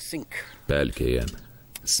 pelkėje,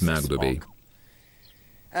 smegduobėj.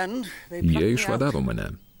 Jie išvadavo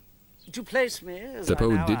mane.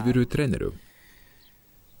 Tapau didvyrių treneriu.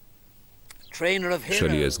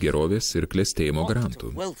 Šalies gerovės ir klestėjimo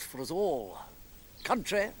garantų.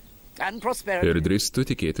 Ir drįstu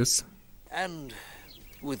tikėtis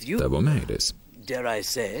tavo meilės.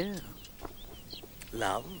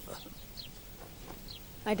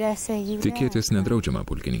 Tikėtis nedraudžiama,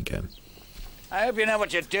 pulkininkė.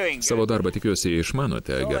 Savo darbą tikiuosi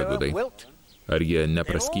išmanote, Gergudai. Ar jie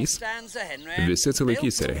nepraskys? Visi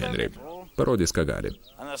atsilaikys, Sir Henry. Parodys, ką gali.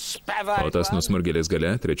 O tas nusmurgėlis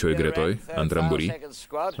gale, trečioji gretoj, antram būry,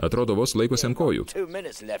 atrodo vos laikosi ant kojų.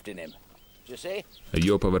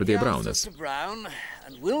 Jo pavardė Braunas.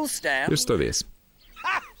 Ir stovės.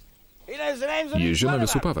 Jis žino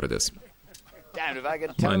visų pavardės.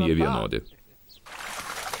 Man jie vienodi.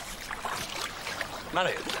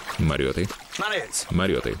 Mariotai.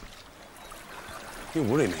 Mariotai.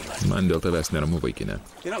 Man dėl tavęs neramu, vaikinė.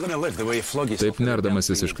 Taip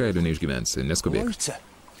nerdamasis iš kailių neišgyvensi, neskubėk.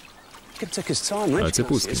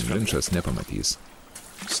 Atsipūskim, Linčas nepamatys.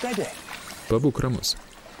 Pabūk ramus.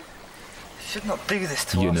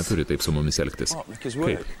 Jie neturi taip su mumis elgtis.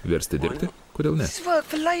 Kaip, versti dirbti? Kodėl ne?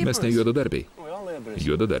 Mes ne juodadarbiai.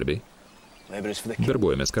 Juodadarbiai.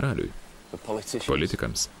 Darbuojamės karaliui,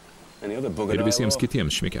 politikams ir visiems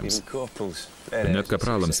kitiems šmikiams, net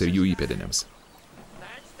kapralams ir jų įpėdiniams.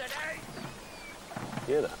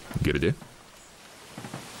 Girdi?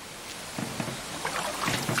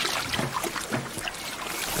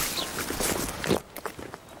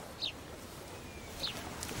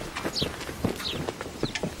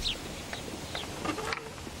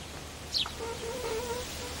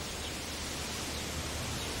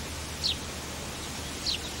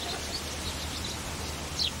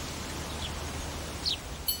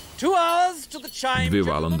 2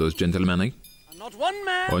 valandos, džentelmenai.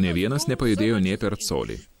 O ne vienas nepajudėjo nė per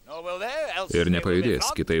colį. Ir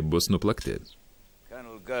nepajudės, kitaip bus nuplakti.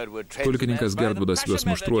 Pulkininkas Gerdvudas juos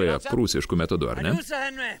muštruoja prūsiškų metodu, ar ne?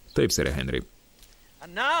 Taip, sere Henry.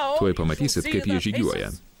 Tuoj pamatysit, kaip jie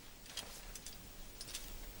žygiuoja.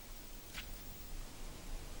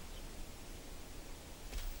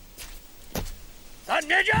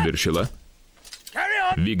 Viršila.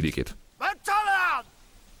 Vykdykit.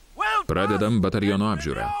 Pradedam bataliono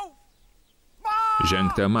apžiūrą.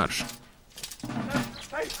 Žengte marš.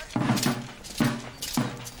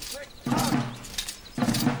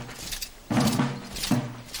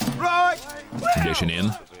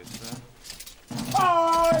 Dešinėn.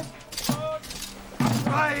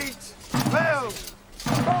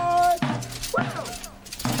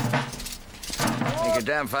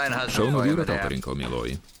 Šaunų vyrą tau parinkau,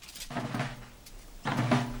 mieloji.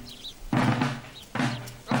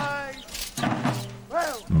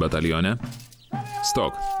 Batalione.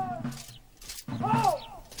 Stok.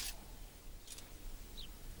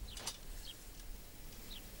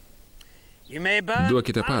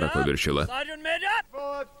 Duokite parako, viršila.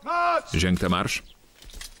 Žengte marš.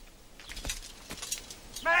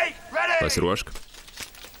 Pasiruošk.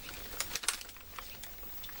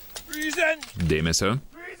 Dėmesio.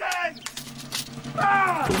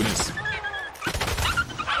 Ugnis.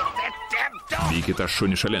 Vykite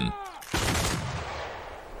šunį šalin.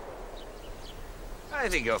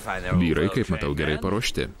 Vyrai, kaip matau, gerai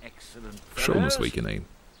paruošti. Šaunus vaikinai.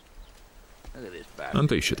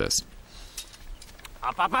 Antai šitas.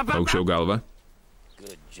 Aukščiau galvą.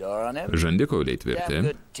 Žandikauliai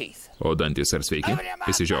tvirti. O dantis ar sveiki?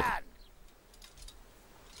 Įsižiok.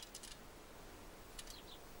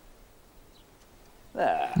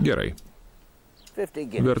 Gerai.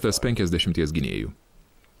 Vertas 50 gynėjų.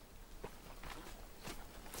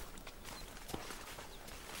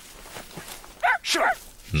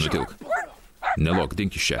 Nutilk. Nelok,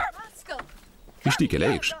 dink iš čia.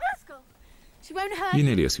 Ištykėlė, eikš. Ji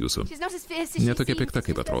nelies jūsų. Netokia pikta,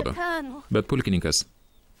 kaip atrodo. Bet pulkininkas.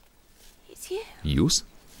 Jūs?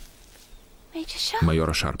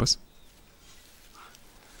 Majoras Šarpas?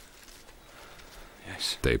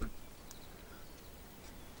 Taip.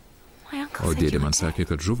 O dėdė man sakė,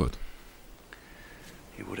 kad žuvot.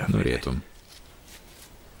 Norėtum.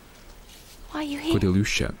 Kodėl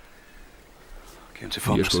jūs čia?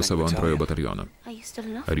 Ieškau savo antrojo bataliono.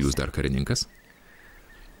 Ar jūs dar karininkas?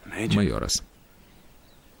 Majoras.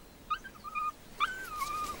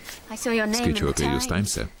 Skaičiau apie jūs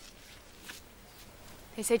Timese.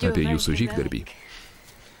 Apie jūsų žygdarbį.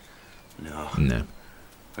 Ne.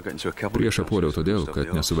 Prieš apuoliau todėl,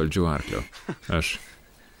 kad nesuvaldžiau arklio. Aš...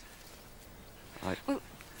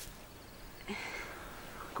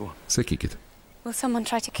 Sakykit.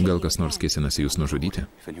 Gal kas nors kėsinasi jūs nužudyti?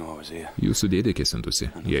 Jūsų dėdė kėsintusi,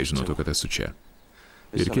 jei žinotų, kad esu čia.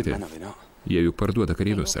 Ir kiti. Jie juk parduoda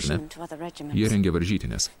kareivius, ar ne? Jie rengia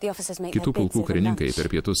varžytinės. Kitų pulkų karininkai per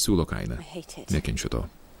pietus siūlo kainą. Nekenčiu to.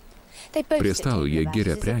 Prie stalo jie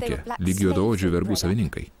geria prekę, lyg juodaodžių verbų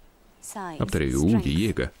savininkai. Aptarė jų ūgį,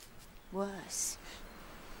 jėgą.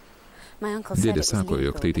 Dėdė sako,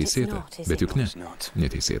 jog tai teisėta, bet juk ne,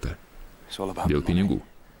 neteisėta. Dėl pinigų.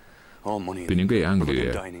 Pinigai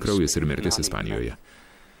Anglijoje, kraujas ir mirtis Ispanijoje.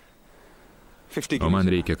 O man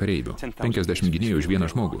reikia kareivių. 50 gynėjų už vieną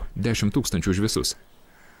žmogų, 10 000 už visus.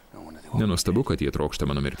 Nenuostabu, kad jie trokšta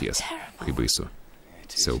mano mirties. Kaip baisu.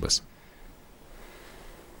 Siaubas.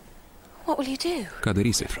 Ką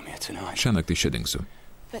darysit? Šią naktį čia dingsiu.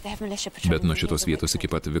 Bet nuo šitos vietos iki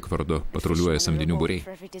pat Vikvardo patruliuoja samdinių būriai.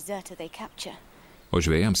 O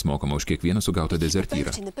žvejams mokama už kiekvieną sugautą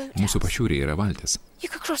dezertyrą. Mūsų pašiūrėje yra valtis.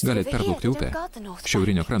 Galit perplaukti upę.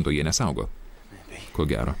 Šiaurinio kranto jie nesaugo. Ko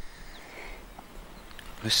gero.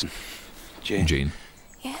 Jane.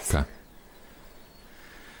 Ką?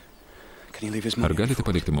 Ar galite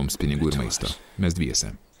palikti mums pinigų ir maisto? Mes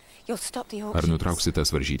dviese. Ar nutrauksite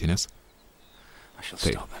tas varžytinės?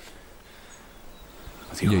 Taip.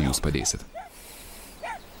 Jei jūs padėsit.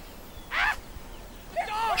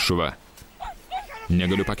 Šuva.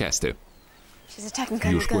 Negaliu pakęsti.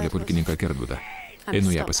 Ji užpuolė pulkininką Gerdvudą.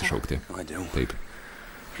 Einu ją pasišaukti. Taip.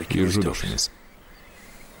 Ir žudo šunis.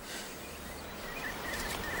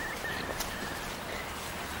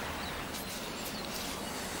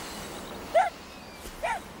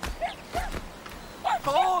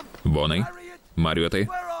 Vonai, Mariotai,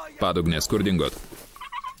 padugnės, kur dingot?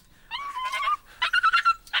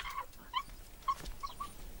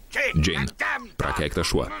 Jane, prakeiktas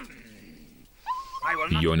šuo.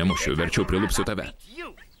 Jo nemušiu, verčiau prilupsiu tave.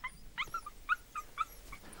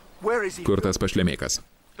 Kur tas pašlemėkas?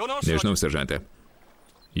 Nežinau, seržante.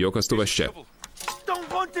 Jo kastuvas čia.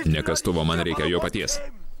 Ne kastuvo, man reikia jo paties.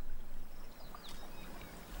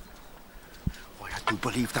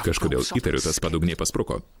 Kažkodėl įtariu, tas padugnė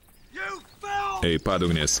paspruko. Ei,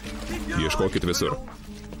 padugnės, ieškokit visur.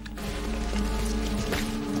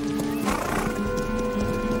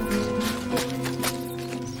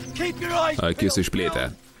 Akis išplėtę.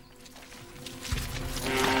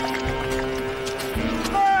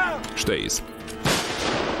 Štai jis.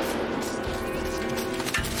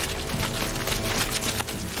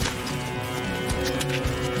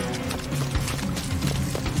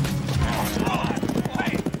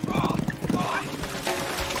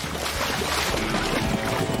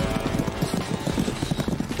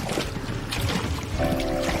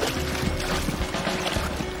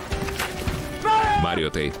 Mario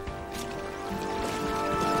tai.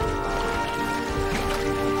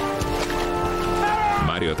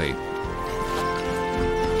 Mario tai.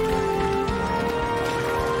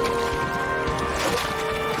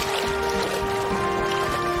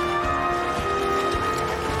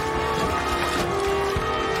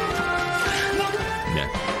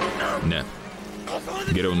 Ne.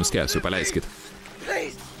 Geriau nuskęsiu, paleiskit.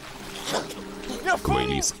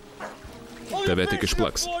 Kvailys. Tave tik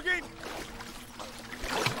išplaks.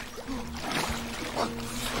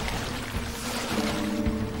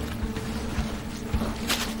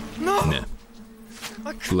 Ne.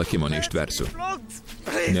 Plakimo neištversiu.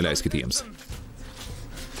 Neleiskit jiems.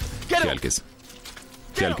 Kelkis.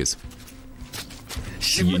 Kelkis.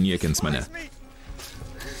 Jie niekins mane.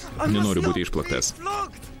 Nenoriu būti išplaktas.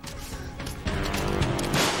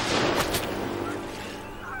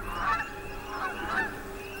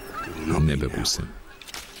 Nebebūsi.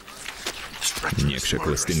 Niekšė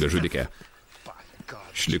klastinga žudikė.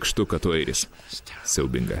 Šlikštu, kad tu airis.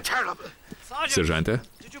 Siaubinga. Seržante,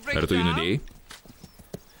 ar tu jį nudėjai?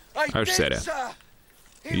 Aš, sere.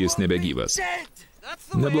 Jis nebegyvas.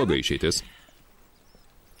 Neblogai išeitis.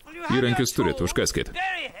 Įrankius turit, užkaskit.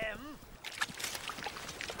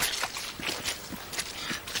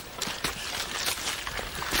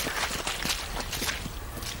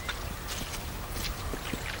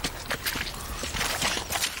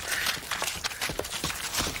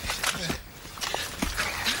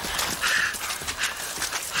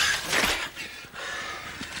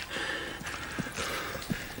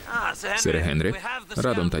 Sere Henry,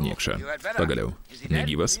 radom tą niekšą. Pagaliau.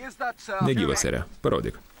 Negyvas? Negyvas, sere.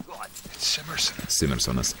 Parodyk.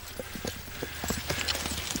 Simersonas.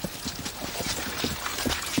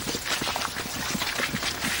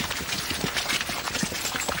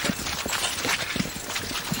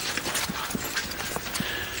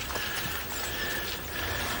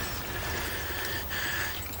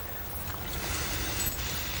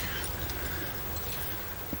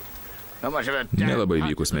 Nelabai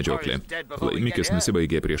vykus medžioklė. Laimikis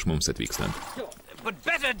nusibaigė prieš mums atvykstant.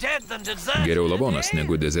 Geriau lavonas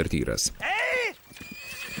negu dezertyras.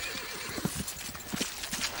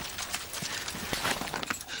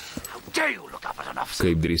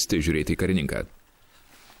 Kaip drįsti žiūrėti į karininką?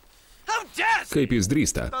 Kaip jis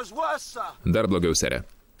drįsta? Dar blogiau, sere.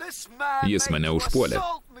 Jis mane užpuolė.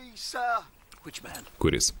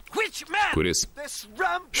 Kuris? Kuris?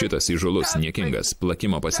 Šitas įžulus, niekingas,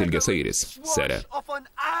 plakimo pasilgęs airis, sere.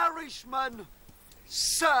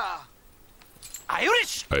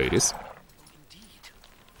 Airis?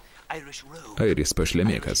 Airis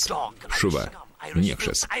pašlemėkas, šuva,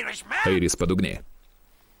 niekšas, airis padugnė.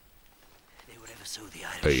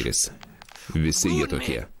 Airis. Visi jie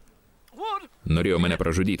tokie. Norėjo mane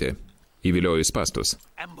pražudyti, įviliojo į spastus.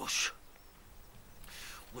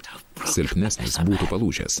 Silpnesnis būtų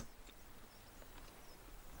palūžęs.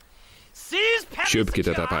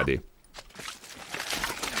 Čiupkite tą padį.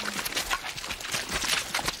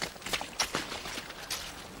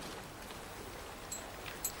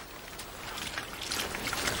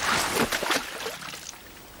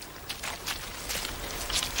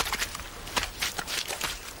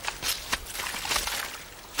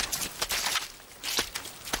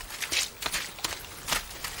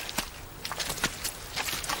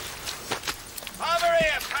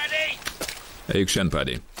 Eik šiandien,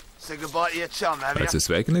 padį.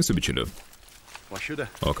 Atsisveikinai su bičiuliu.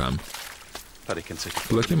 O kam?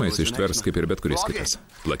 Plakimą jis ištvers kaip ir bet kuris kitas.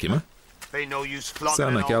 Plakimą?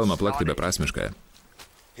 Seną kelmą plakti beprasmišką.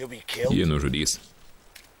 Jį nužudys.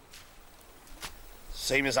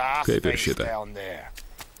 Kaip ir šitą.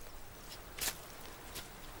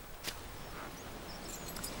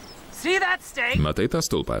 Matai tą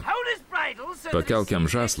stulpą? Pakelk jam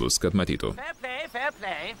žaslus, kad matytų.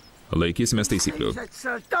 Laikysimės taisyklių.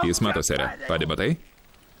 Jis mato, sere. Padį matai?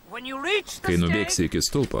 Kai nubėgsi iki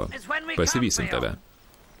stulpo, pasivysim tave.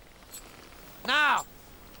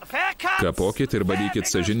 Kapokit ir badykit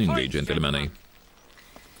sąžiningai, džentelmenai.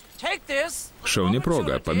 Šauni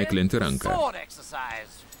proga pamiklinti ranką.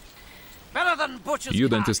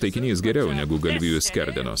 Judantis taikinys geriau negu galvijų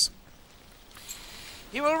skerdenos.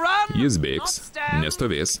 Jis bėgs,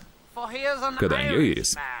 nestovės, kadangi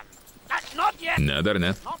airis. Ne, dar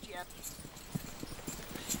ne.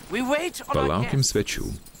 Palaukim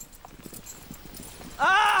svečių.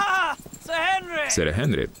 Sere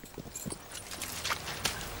Henry.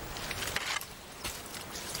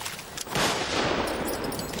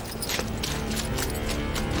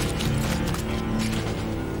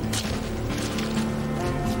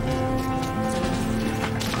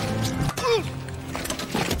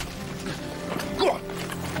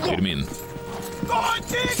 Pirmin.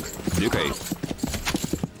 Dikai.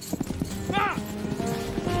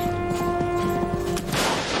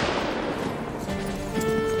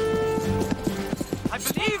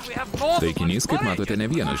 Taikinys, kaip matote, ne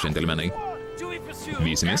vienas, džentelmenai.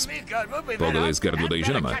 Vysimės. Po galais gardludai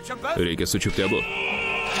žinoma. Reikia sučiupti abu.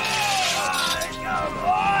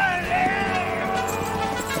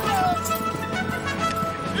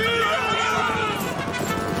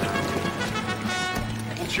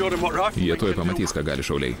 Jie tuoj pamatys, ką gali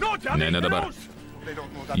šauliai. Ne dabar.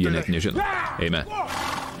 Jie net nežino. Eime.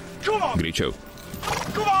 Greičiau.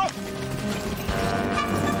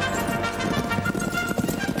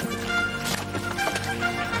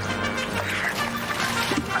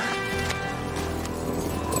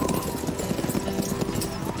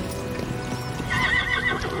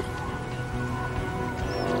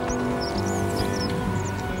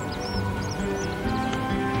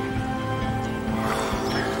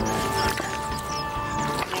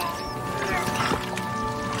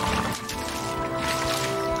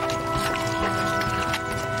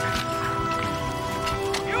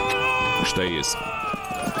 Štai jis.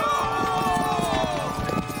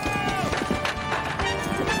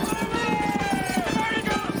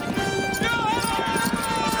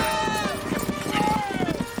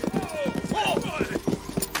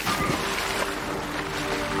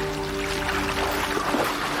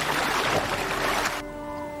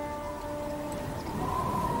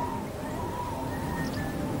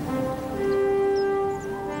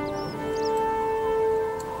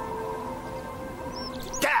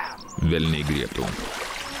 Velniai griebtų.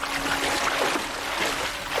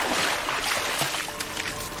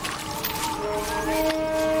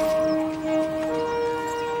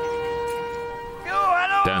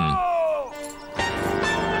 Ten.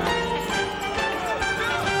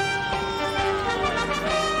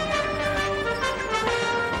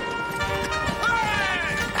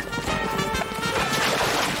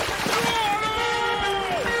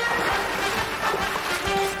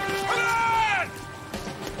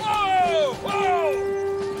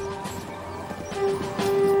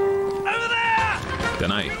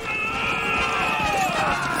 Tenai.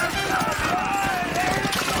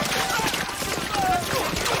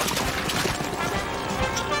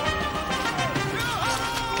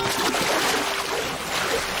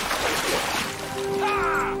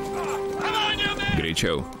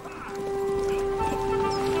 Greičiau.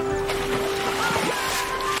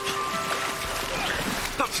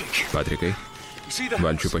 Patrikai,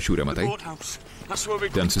 valčių pašiūrę matai?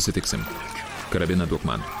 Ten susitiksim. Karabiną duok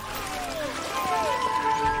man.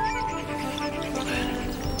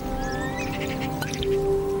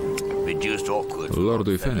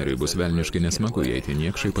 Lordui Feneriui bus velniškai nesmagu, jei tie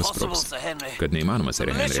niekšai paspruks. Kad neįmanoma,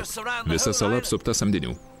 sere Henry. Visa sala apsupta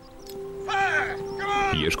samdinių.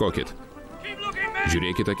 Ieškokit.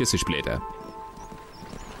 Žiūrėkit akis išplėtę.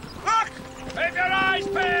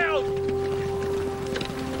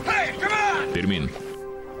 Pirmin.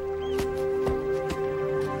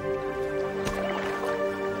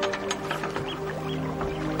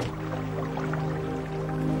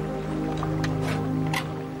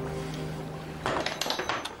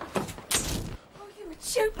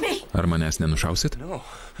 Ar manęs nenušausit?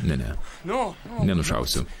 Ne.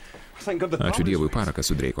 Nenušausiu. Ačiū Dievui, parakas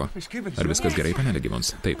sudreiko. Ar viskas gerai, panelė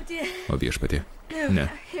Gimons? Taip. O viešpatie? Ne.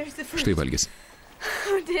 Štai valgis.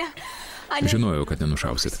 Žinojau, kad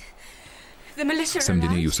nenušausit.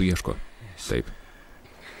 Samdiniai jūsų ieško. Taip.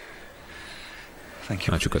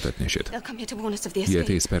 Ačiū, kad atnešėt. Jie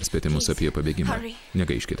ateis perspėti mus apie pabėgimą.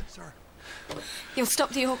 Negaiškit.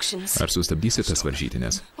 Ar sustabdysit tas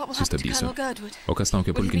varžytinės? Sustabdysiu. O kas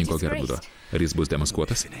laukia pulkininko Gerbudo? Ar jis bus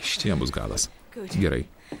demaskuotas? Jam bus galas. Gerai.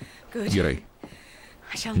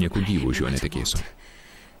 Nieku gyvų už jo netekėsiu.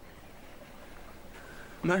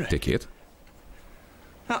 Tekėt?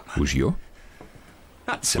 Už jo?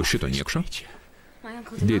 Už šito niekšo?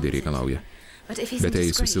 Dėdė reikalauja. Bet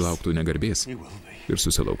jei susilauktų negarbės ir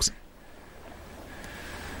susilauks.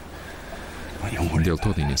 Dėl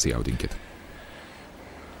to tai nesijaudinkit.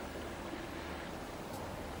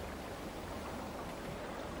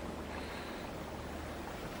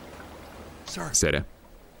 Sere,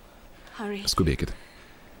 skubėkit.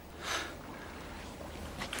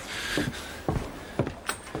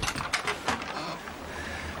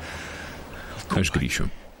 Aš grįšiu.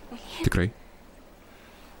 Tikrai?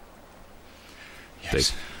 Taip.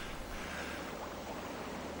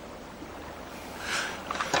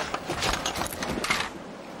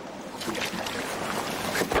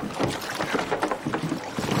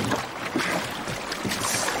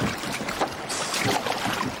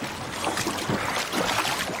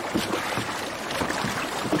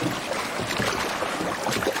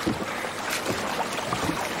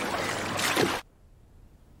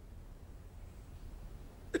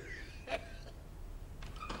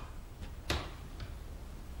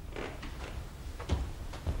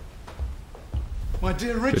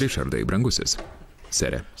 Richardai, brangusis.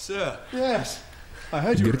 Sere.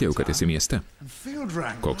 Girdėjau, kad esi mieste.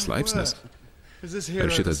 Koks laipsnis? Ar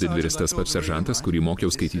šitas didvyris tas pats seržantas, kurį mokiau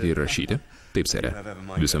skaityti ir rašyti? Taip, sere.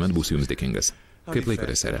 Visuomet būsiu jums dėkingas. Kaip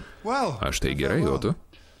laikote, sere? Aš tai gerai, o tu?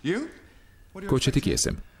 Ko čia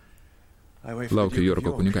tikiesi? Laukiu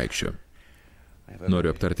Jorko kunigaikščio.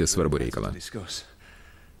 Noriu aptarti svarbų reikalą.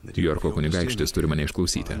 Jorko kunigaikštis turi mane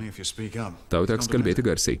išklausyti. Tau teks kalbėti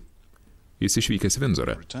garsiai. Jis išvykęs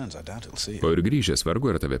Vindzorą. O ir grįžęs vargu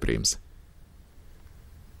ar tave priims.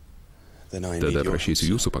 Tada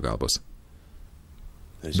prašysiu jūsų pagalbos.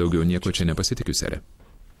 Daugiau nieko čia nepasitikiu, sere.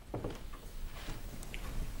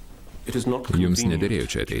 Jums nederėjo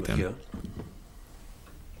čia ateiti.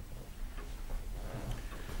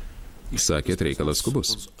 Sakėt, reikalas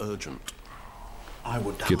skubus.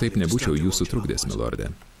 Kitaip nebūčiau jūsų trukdęs, milorde.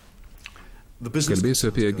 Kalbėsiu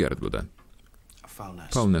apie Gerdvudą.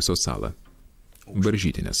 Falneso salą.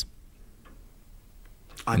 Varžytinės.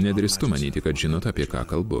 Nedrįstu manyti, kad žinot, apie ką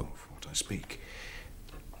kalbu.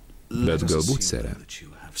 Bet galbūt, sere,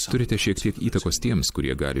 turite šiek tiek įtakos tiems,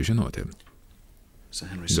 kurie gali žinoti.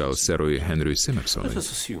 Gal serui Henriui Simersonui.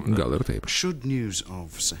 Gal ir taip.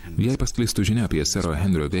 Jei pasklistų žinia apie sero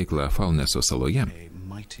Henrio veiklą Falneso saloje,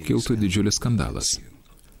 kiltų didžiulis skandalas.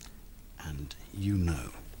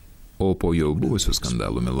 O po jau buvusių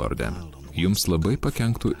skandalų, milorde, jums labai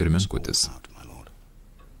pakenktų ir menkutis.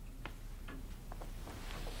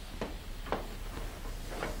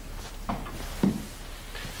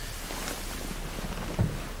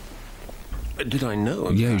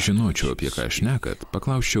 Jei žinočiau, apie ką šnekat,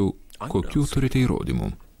 paklausčiau, kokių turite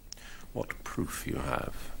įrodymų.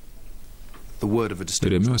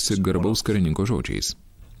 Remiuosi garbaus karininko žodžiais.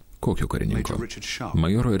 Kokio karininko?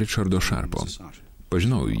 Majoro Richardo Šarpo.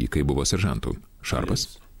 Pažinau jį, kai buvo seržantų. Šarpas?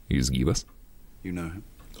 Jis gyvas?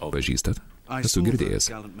 Pažįstat? Esu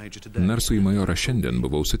girdėjęs. Narsų į majorą šiandien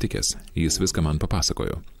buvau sutikęs. Jis viską man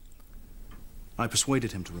papasakojo.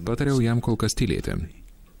 Patariau jam kol kas tylėti.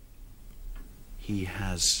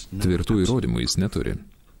 Tvirtų įrodymų jis neturi.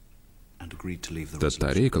 Tad tą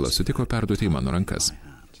reikalą sutiko perduoti į mano rankas.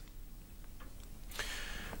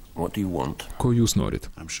 Ko jūs norit?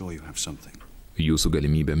 Jūsų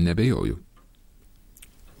galimybėm nebejoju.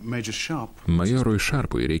 Majorui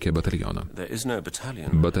Šarpui reikia bataliono.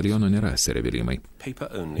 Bataliono nėra, sere Viljamai.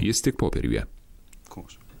 Jis tik popieriuje.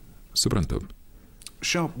 Suprantu.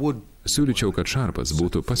 Siūlyčiau, kad Šarpas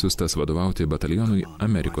būtų pasiųstas vadovauti batalionui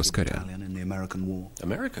Amerikos kare.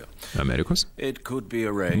 Amerikos?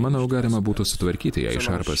 Manau, galima būtų sutvarkyti, jei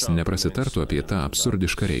Šarpas neprasitartų apie tą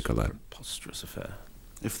absurdišką reikalą.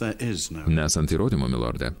 Nesant įrodymo,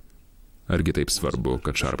 milorde, argi taip svarbu,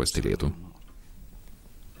 kad Šarpas tylėtų?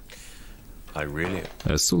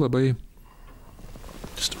 Esu labai...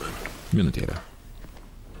 Minutėlę.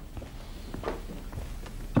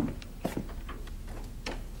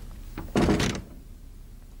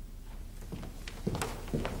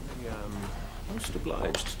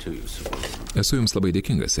 Esu jums labai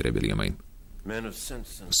dėkingas, sere Viljamai.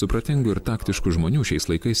 Supratingų ir taktiškų žmonių šiais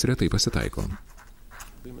laikais retai pasitaiko.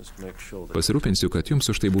 Pasirūpinsiu, kad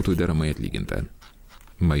jums už tai būtų deramai atlyginta.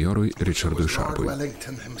 Majorui Richardui Šarpui.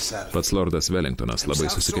 Pats lordas Wellingtonas,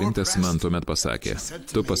 labai susikrimtęs, man tuomet pasakė: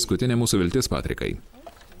 tu paskutinė mūsų viltis, Patrikai.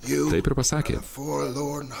 Taip ir pasakė.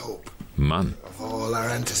 Man.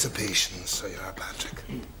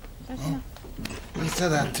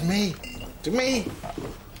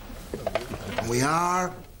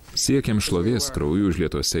 Siekiam šlovės krauju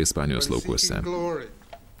užlietose Ispanijos laukuose.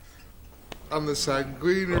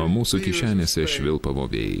 O mūsų kišenėse švilpavo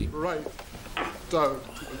vėjai.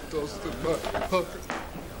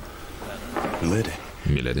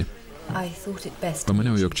 Miledi.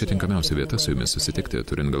 Pamaniau, jog čia tinkamiausia vieta su jumis susitikti,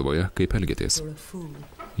 turint galvoje, kaip elgėtės.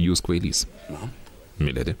 Jūs kvailys.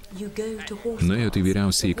 Miledi. Nuėjote į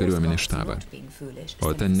vyriausiąjį kariuomenės štabą.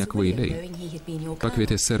 O ten ne kvailiai.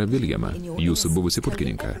 Pakvietė serą Williamą, jūsų buvusį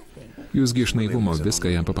pulkininką. Jūsgi iš naivumo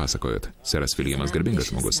viską jam papasakojot. Seras Williamas garbingas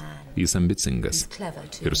žmogus. Jis ambicingas.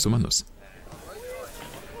 Ir sumanus.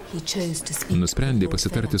 Nusprendė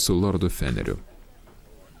pasitarti su lordu Fenneriu.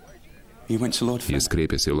 Jis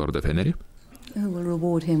kreipėsi į lordą Fennerį.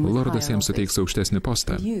 Lordas jam suteiks aukštesnį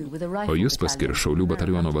postą, o jūs paskirs šaulių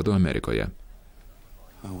bataliono vadu Amerikoje.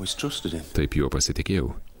 Taip juo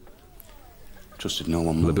pasitikėjau.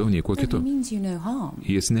 Labiau nei kuo kitu.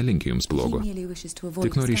 Jis nelinki jums blogo,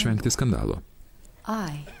 tik nori išvengti skandalo.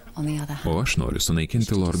 O aš noriu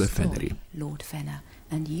sunaikinti lordą Fennerį.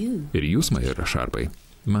 Ir jūs, Major Šarpai,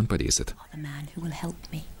 man padėsit.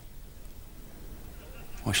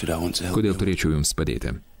 Kodėl turėčiau jums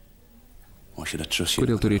padėti?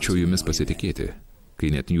 Kodėl turėčiau jumis pasitikėti,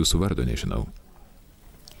 kai net jūsų vardo nežinau?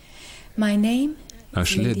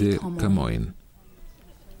 Aš Lady Camoin,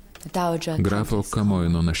 grafo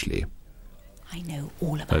Camoino našlė.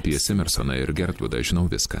 Apie Simersoną ir Gertrudą žinau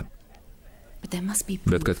viską.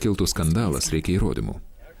 Bet kad kiltų skandalas, reikia įrodymų.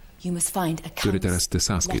 Turite rasti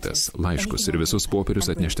sąskaitas, laiškus ir visus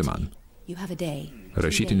popierius atnešti man.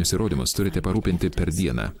 Rašytinius įrodymus turite parūpinti per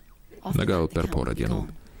dieną, na gal per porą dienų.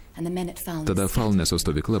 Tada Falneso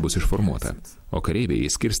stovykla bus išformuota, o kareiviai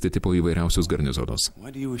skirstyti po įvairiausius garnizonus.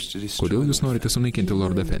 Kodėl jūs norite sunaikinti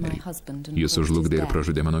lordą Fennerį? Jis užlugdė ir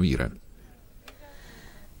pražudė mano vyrą.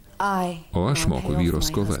 O aš moku vyro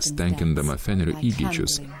skolas, tenkindama Fennerio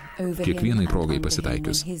įgeidžius, kiekvienai progai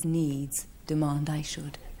pasitaikius.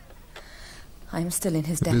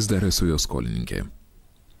 Vis dar esu jo skolininkė.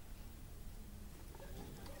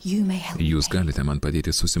 Jūs galite man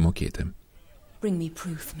padėti susimokėti.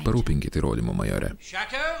 Parūpinkite įrodymų, majore.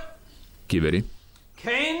 Kiverį.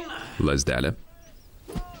 Lazdelę.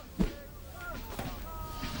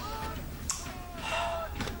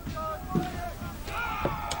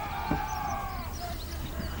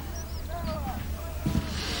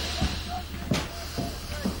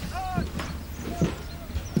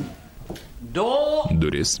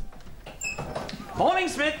 Duris.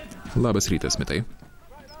 Labas rytas, Smitai.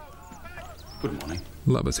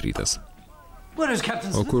 Labas rytas.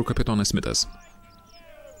 O kur kapitonas Smitas?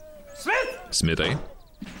 Smitai?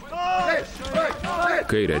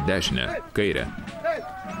 Kairę, dešinę, kairę.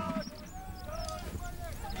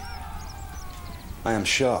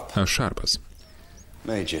 Aš Šarpas.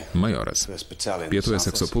 Majoras. Pietų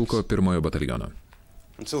Esekso pulko 1 bataliono.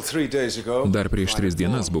 Dar prieš 3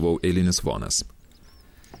 dienas buvau eilinis vonas.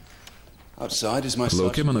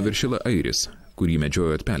 Lauke mano viršila airis, kurį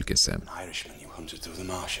medžiojot pelkėse.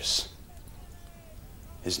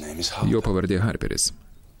 Jo pavardė Harperis.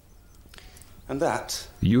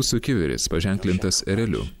 Jūsų kiveris paženklintas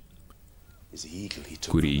ereliu,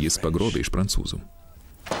 kurį jis pagrobė iš prancūzų.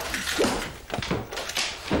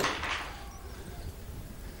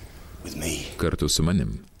 Kartu su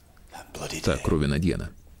manim. Ta kruvina diena.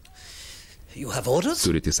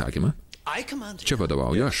 Turite įsakymą? Čia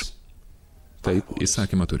vadovauju aš. Taip,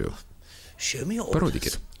 įsakymą turiu.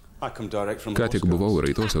 Parodykit. Ką tik buvau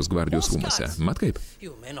Raitosios gvardijos rūmuose. Mat kaip?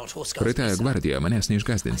 Raitąją gvardiją manęs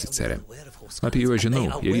neišgazdinsit, sere. Apie juos žinau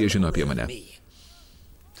ir jie žino apie mane.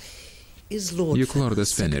 Juk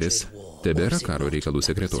lordas Fenneris tebėra karo reikalų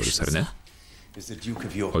sekretorius, ar ne?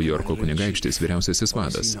 O Jorko kunigaikštis vyriausiasis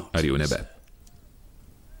vadas, ar jau nebe?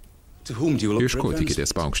 Iš ko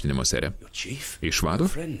tikitės paaukštinimo, sere? Iš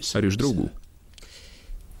vado ar iš draugų?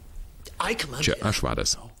 Čia aš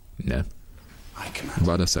vadas. Ne.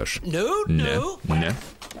 Vadas aš. Ne, ne,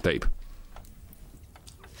 taip.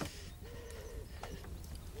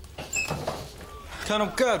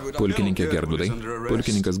 Pulkininkė Gerdvudai,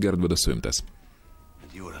 pulkininkas Gerdvudas suimtas.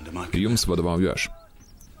 Jums vadovauju aš.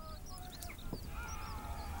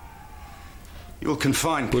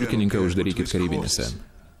 Pulkininką uždarykit kareivinėse.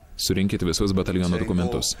 Surinkit visus bataliono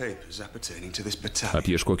dokumentus.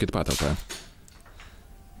 Apieškokit patalpą.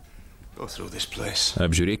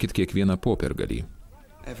 Apžiūrėkit kiekvieną popiergalį.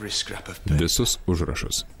 Visus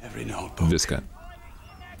užrašus. Viską.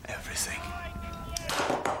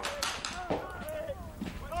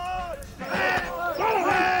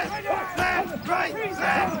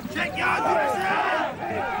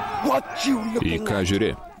 Į ką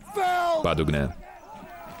žiūri? Padugne.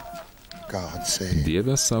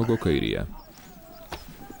 Dieve saugo kairėje.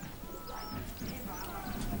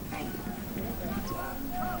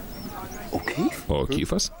 O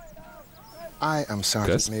Kyfas?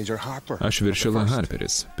 Kas? Aš viršila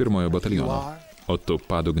Harperis, 1 bataliono. O tu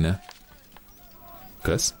padugne?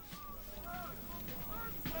 Kas?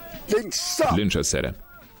 Linčas, sere.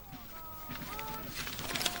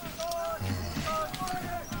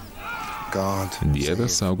 Dieve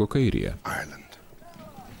saugo kairėje.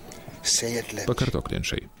 Pakartok,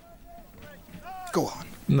 Linčai.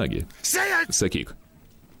 Nagi, sakyk.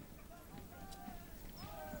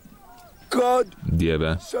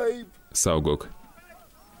 Dieve, saugok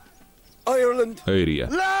Airiją.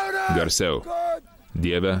 Garsiau.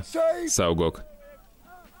 Dieve, saugok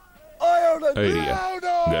Airiją.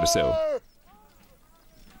 Garsiau.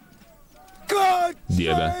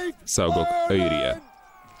 Dieve, saugok Airiją.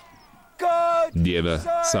 Dieve,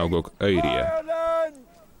 saugok Airiją.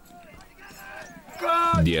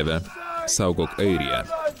 Dieve, saugok Airiją.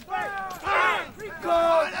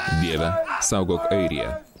 Dieve, saugok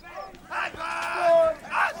Airiją.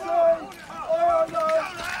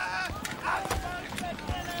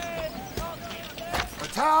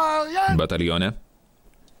 Batalione,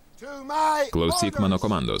 klausyk mano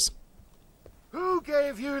komandos.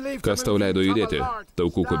 Kas tau leido judėti?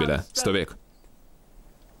 Taukų kubilė, stovėk.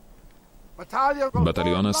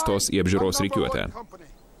 Batalionas stos į apžiūros rikiuotę.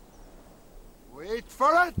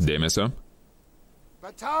 Dėmesio.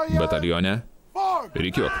 Batalione,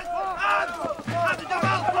 rikiuok.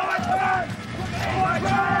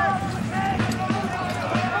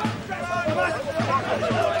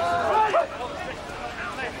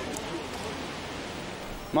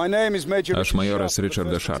 Aš majoras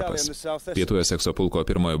Richardas Šarpas, Pietų Esekso pulko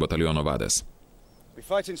 1 bataliono vadas.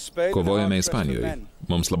 Kovojame Ispanijoje.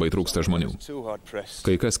 Mums labai trūksta žmonių.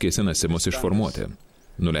 Kai kas kėsinasi mus išformuoti,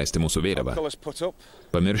 nuleisti mūsų vėliavą,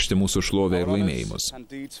 pamiršti mūsų šlovę ir laimėjimus.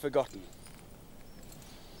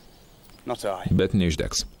 Bet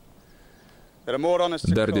neišdegs.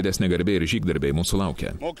 Dar didesnė garbė ir žygdarbiai mūsų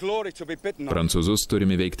laukia. Prancūzus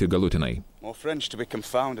turime veikti galutinai.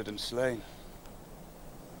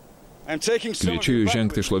 Kviečiu jų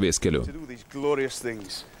žengti šlovės keliu.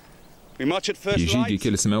 Į žygį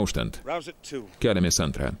kelsime auštant. Keliamės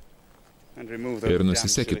antrą. Ir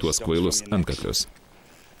nusiseki tuos kvailus antkaklius.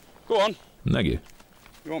 Nagi,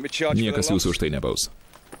 niekas jūsų už tai nebaus.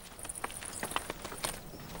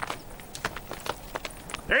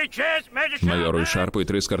 Majorui Šarpui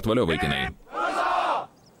 3 kart valio, vaikinai.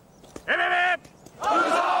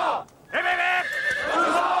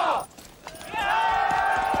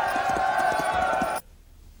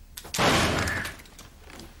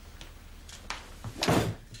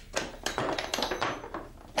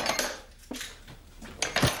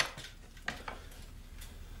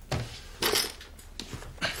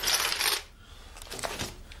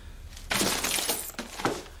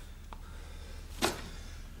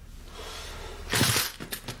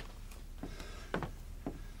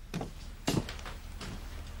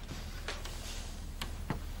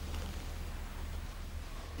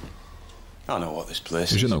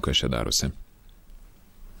 Žinau, kas čia darosi.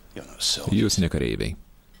 Jūs ne kareiviai.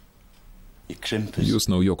 Jūs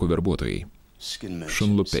naujokų verbuotojai.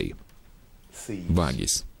 Šunlupiai.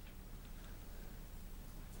 Vagys.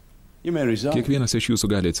 Kiekvienas iš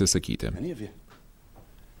jūsų gali atsisakyti.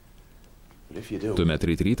 Tuomet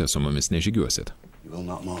rytą su mumis nežygiuosit.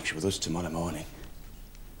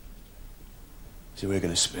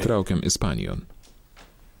 Traukiam Ispanijon.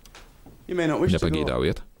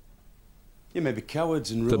 Nepageidaujat?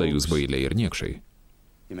 Tada jūs bailiai ir niekšai.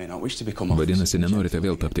 Vadinasi, nenorite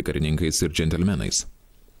vėl tapti karininkais ir džentelmenais.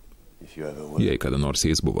 Jei kada nors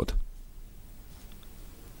jais buvot.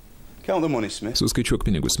 Suskaičiuok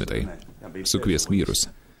pinigus, Smitai. Sukviesk vyrus.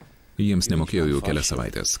 Jiems nemokėjau jau kelias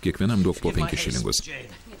savaitės. Kiekvienam duok po 5 šilingus.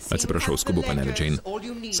 Atsiprašau, skubu, panelė Jane.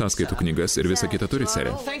 Sąskaitų knygas ir visą kitą turi,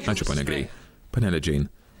 serė. Ačiū, panelė Grey. Panelė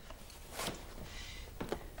Jane.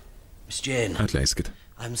 Atleiskit.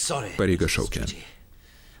 Pareiga šaukia.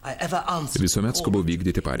 Visuomet skubu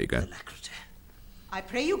vykdyti pareigą.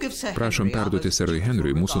 Prašom perduoti serui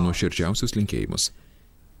Henriui mūsų nuoširdžiausius linkėjimus.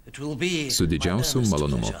 Su didžiausiu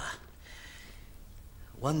malonumu.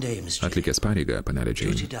 Atlikęs pareigą, panelė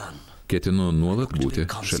Jane, ketinu nuolat būti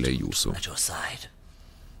šalia jūsų.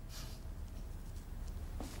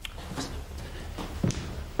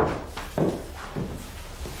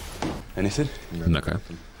 Na ką?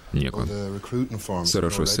 Nieko.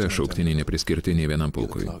 Sąrašuose šauktiniai nepriskirti nei vienam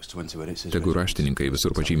pulkui. Tegu raštininkai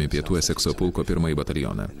visur pažymė Pietų Esekso pulko 1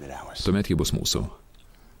 batalioną. Tuomet jį bus mūsų.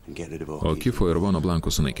 O Kifo ir Vono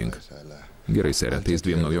Blanko sunaikink. Gerai, serė, tais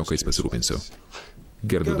 2 naujokais pasirūpinsiu.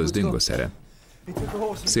 Gerdudas dingo, serė.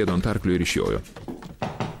 Sėdo ant arklių ir išjojo.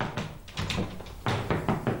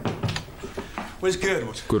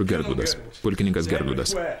 Kur Gertvudas? Pulkininkas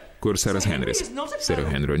Gertvudas. Kur seras Henris? Serio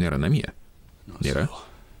Henrio nėra namie. Nėra?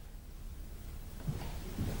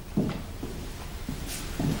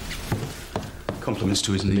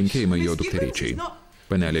 Linkėjimai jo dukteryčiai.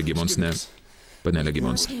 Panelė Gimons ne. Panelė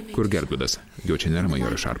Gimons. Kur Gertvudas? Jo čia nėra,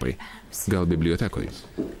 majore Šarpai. Gal bibliotekoj?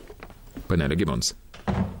 Panelė Gimons.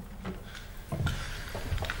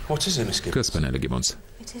 Kas, panelė Gimons?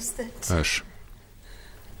 Aš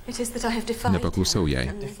nepaklusau jai.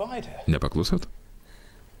 Nepaklusot?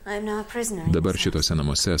 Dabar šitose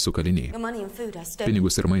namuose esu kaliniai.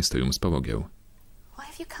 Pinigus ir maistą jums pavogiau.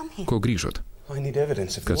 Ko grįžot?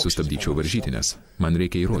 Kad sustabdyčiau varžytinės. Man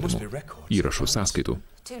reikia įrodymų. Įrašų, sąskaitų.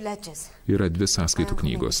 Yra 2 sąskaitų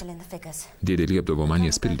knygos. Dėdė liepdavo man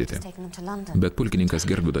jas pildyti. Bet pulkininkas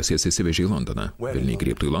Gertvudas jas įsivežė į Londoną. Velniai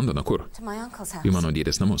griebtų į Londoną kur? Į mano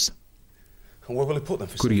dėdės namus.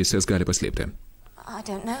 Kur jis jas gali paslėpti?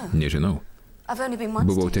 Nežinau.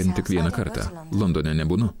 Buvau ten tik vieną kartą. Londone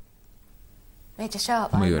nebūnu.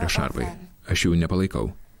 Majore Šarpai, aš jų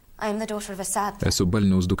nepalaikau. Esu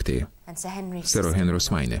Balniaus duktė, sero Henrio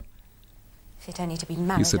svainė.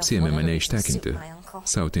 Jis apsiėmė mane ištekinti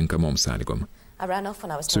savo tinkamom sąlygom.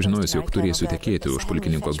 Sužinojus, jog turėsiu tekėti už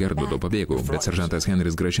pulkininko Gertvudo, pabėgau, bet seržantas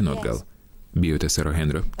Henris grąžino atgal. Bijote sero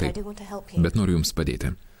Henrio? Taip. Bet noriu jums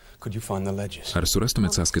padėti. Ar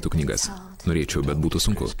surastumėt sąskaitų knygas? Norėčiau, bet būtų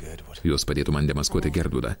sunku. Jos padėtų man demaskuoti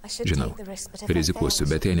Gertvudą. Žinau. Rizikuosiu,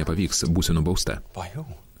 bet jei nepavyks, būsiu nubausta.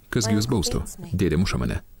 Kasgi jūs baustų? Dėdė muša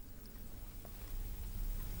mane.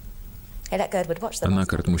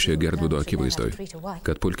 Anąkart mušė Gertvudo akivaizdoj,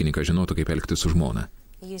 kad pulkininkas žinotų, kaip elgtis su žmona.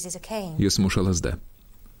 Jis muša lazda.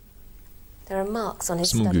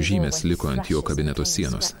 Smūgių žymės liko ant jo kabineto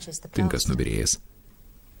sienos. Tinkas nubirėjęs.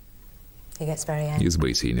 Jis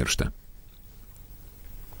baisiai niršta.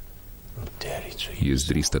 Jis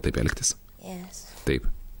drįsta taip elgtis? Taip.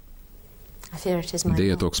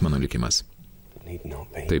 Deja, toks mano likimas.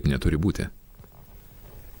 Taip neturi būti.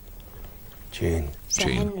 Jane,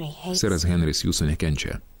 seras Henris jūsų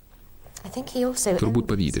nekenčia. Turbūt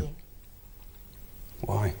pavydi.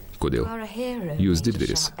 Kodėl? Jūs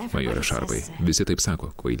didvyris, majore Šarpai. Visi taip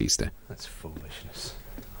sako, kvailystė.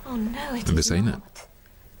 Visai ne.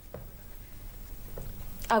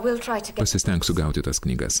 Pasistengsiu gauti tas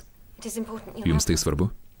knygas. Jums tai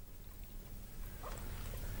svarbu?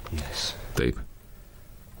 Taip.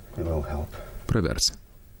 Pravers.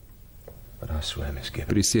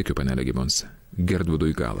 Prisiekiu, panelė Gimons.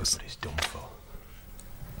 Gertvudui galas.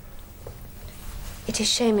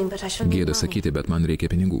 Gėda sakyti, bet man reikia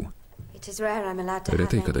pinigų.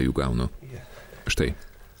 Retai kada jų gaunu. Štai.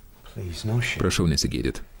 Prašau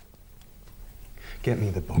nesigėdit.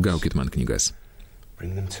 Gaukit man knygas.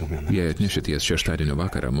 Jei atnešit jas šeštadienio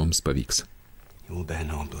vakarą, mums pavyks.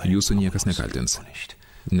 Jūsų niekas nekaltins.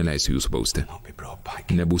 Neleisiu jūsų bausti.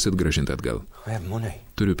 Nebūsit grąžinti atgal.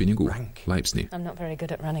 Turiu pinigų, laipsnį.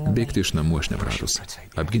 Bėgti iš namų aš nepratus.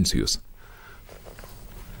 Apginsiu jūs.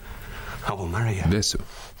 Vesiu.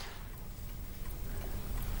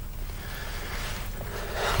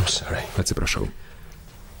 Atsiprašau.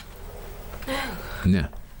 Ne.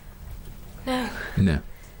 Ne.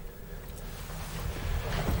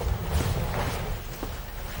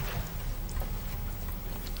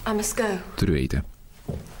 Turiu eiti.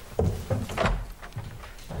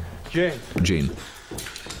 Jane.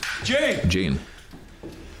 Jane.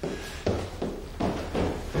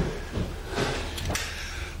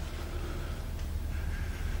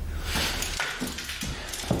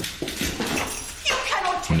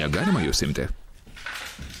 Negalima jūs imti.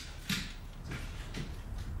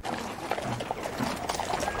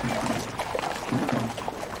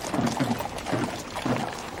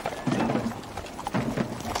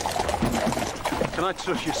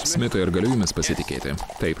 Smitai, ar galiu jumis pasitikėti?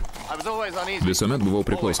 Taip. Visuomet buvau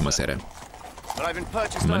priklausomas, sere.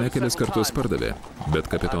 Mane kelis kartus pardavė, bet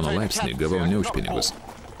kapitono laipsnį gavau ne už pinigus.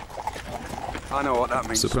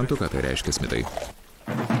 Suprantu, ką tai reiškia, Smitai.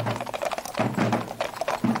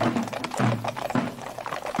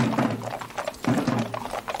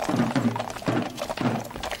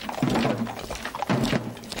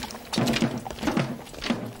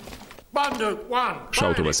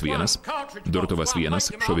 Šautuvas 1, durtuvas 1,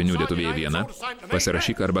 šovinių dėtuvė 1,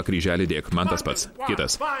 pasirašyk arba kryželį dėk, man tas pats,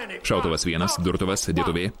 kitas. Šautuvas 1, durtuvas,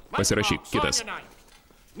 dėtuvė, pasirašyk, kitas.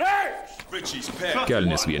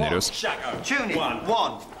 Kelnis 1.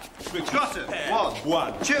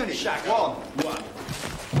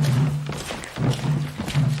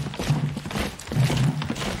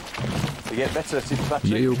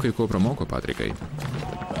 Jie jau kai ko pramoko, Patrikai.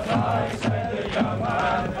 Young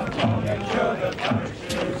man, the young and should have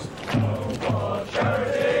perished. Oh, boy.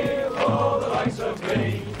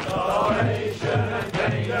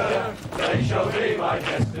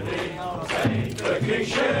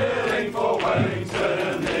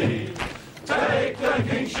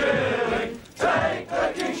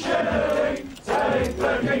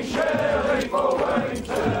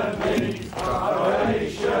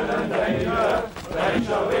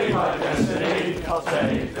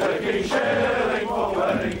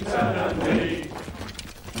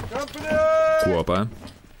 Kuopa.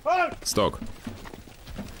 Stok.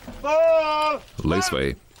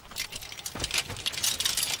 Laisvai.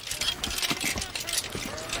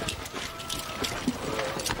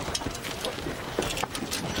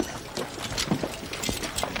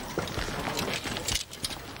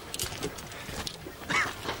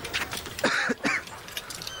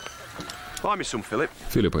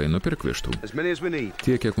 Filipai, nupirk vištų.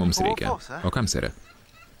 Tiek, kiek mums reikia. O kam, sere?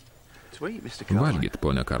 Valgyt,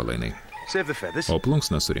 ponia Karlainai. O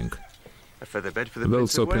plunksną surink.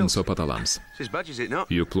 Velso princo patalams.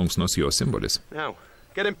 Juk plunksnos jo simbolis.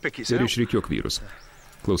 Ir išrikiuok vyrus.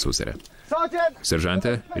 Klausau, sere.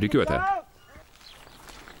 Seržante, rikiuotę.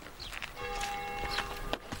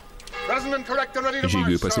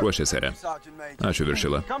 Žygiui pasiruošė, sere. Ačiū,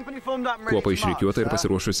 viršila. Kuopa išrikiuota ir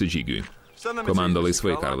pasiruošusi žygiui. Komanda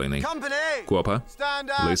laisvai, Karlainai. Kuopa,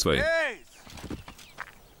 laisvai.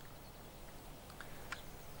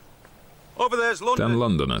 Ten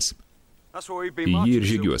Londonas. Į jį ir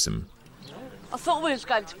žygiuosim.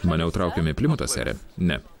 Maniau traukiami Plimutą, sere?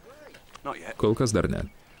 Ne. Kol kas dar ne.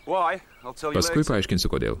 Paskui paaiškinsiu,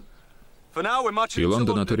 kodėl. Į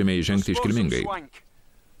Londoną turime įžengti iškilmingai.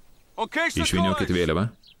 Išvyniokit vėliavą.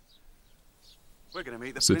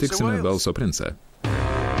 Sutiksime Velso princą.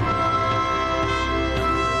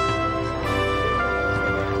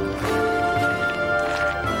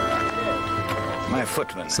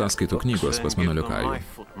 Sąskaitų knygos pas mano liokajų.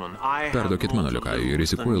 Perduokit mano liokajų ir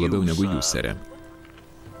rizikuoju labiau negu jūs, sere.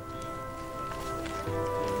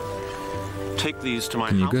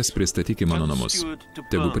 Knygas pristatyk į mano namus.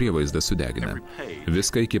 Tegu prievaizdą sudegina.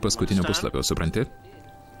 Viską iki paskutinio puslapio, supranti?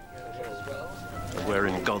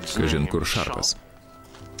 Kažin kur Šarpas.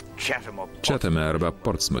 Četame arba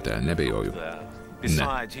Portsmute, nebejoju. Ne,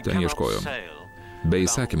 ten ieškojom. Be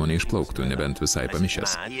įsakymo neišplauktų, nebent visai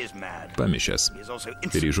pamišęs. Pamišęs.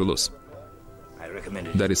 Ir įžulus.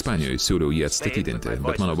 Dar Ispanijoje siūliau jį atstatydinti,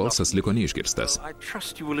 bet mano balsas liko neišgirstas.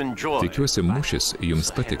 Tikiuosi, mūšis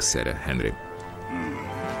jums patiks, sere Henry.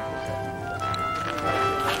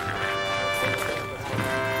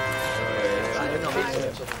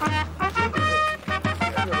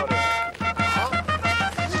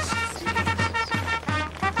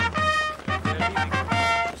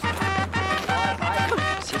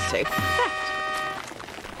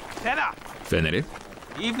 Feneri?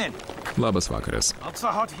 Labas vakaras.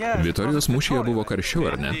 Vitorijos mūšyje buvo karščiau,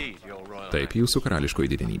 ar ne? Taip, jūsų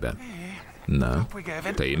karališkoji didenybė. Na,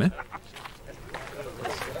 taime?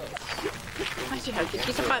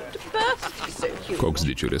 Koks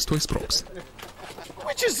didžiulis tuoj sprogs.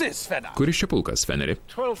 Kuris čia pulkas, Feneri?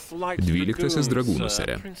 12 dragūnų,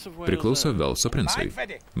 sere. Priklauso Velso princui.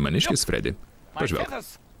 Maniškis Fredi. Pažvelk.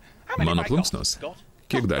 Mano plunksnos.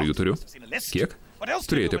 Kiek dar jų turiu? Kiek?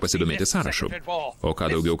 Turėjote pasidomėti sąrašu. O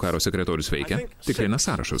ką daugiau karo sekretorius veikia? Tikrina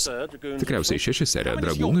sąrašus. Tikriausiai 6, sere,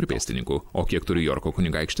 dragūnų ir pėstininkų. O kiek turi Jorko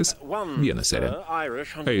kunigaikštis? 1, sere.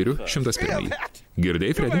 Airių 101.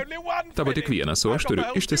 Girdėjai, Fredi? Tavo tik 1, o aš turiu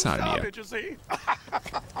ištisą armiją.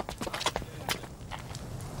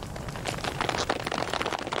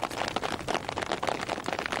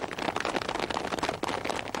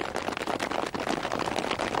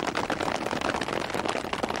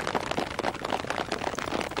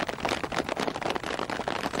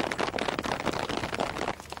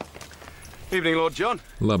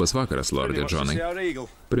 Labas vakaras, lorde Džonai.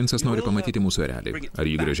 Princas nori pamatyti mūsų erelį. Ar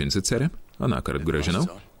jį grąžinsit, sere? Anąkart grąžinau.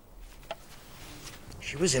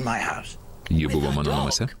 Ji buvo mano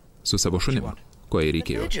namuose, su savo šunimu. Ko jai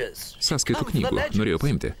reikėjo? Sąskaitų knygų. Norėjau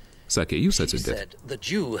paimti. Sakė, jūs atsiuntėt.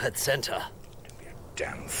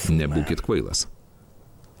 Nebūkit kvailas.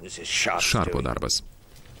 Šarpo darbas.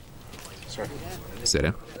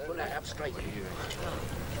 Sere?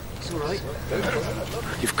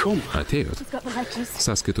 Atėjot.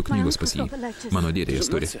 Sąskaitų knygos pas jį. Mano dėdė jas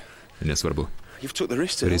turi. Nesvarbu.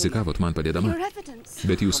 Rizikavot man padėdama.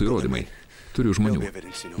 Bet jūsų įrodymai. Turiu žmonių.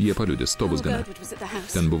 Jie paliudys, to bus gana.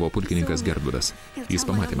 Ten buvo pulkininkas Gertvudas. Jis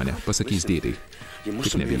pamatė mane, pasakys dėdei.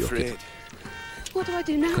 Tik nebijokit.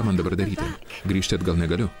 Ką man dabar daryti? Grįžti atgal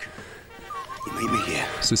negaliu.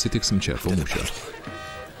 Susitiksim čia po mūšio.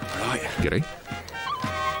 Gerai?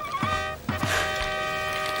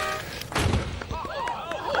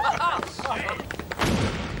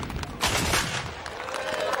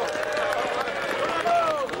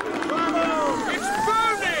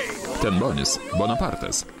 Ten Bonis,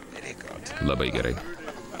 Bonapartas. Labai gerai.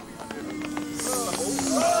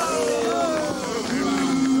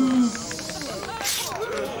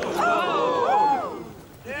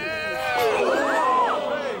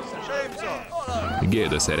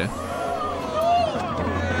 Gėda, sere.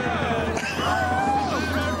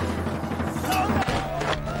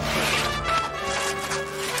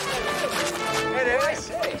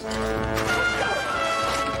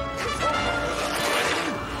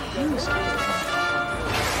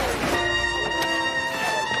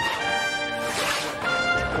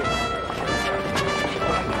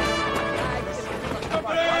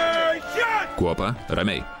 Kuopa,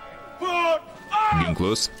 ramiai.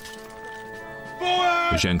 Ginklus.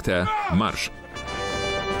 Žengte, marš.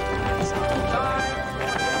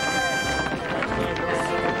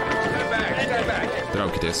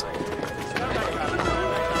 Traukitės.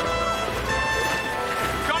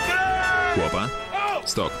 Kuopa,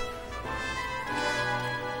 stok.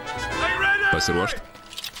 Pasiruošt.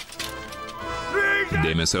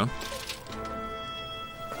 Dėmesio.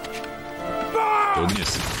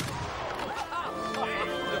 Ugnis.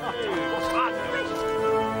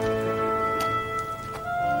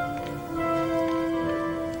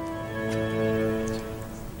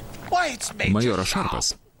 Majoras Šarpas.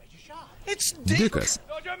 Dikas.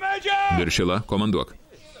 Viršila, komanduok.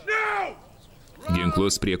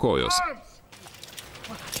 Ginklus prie kojos.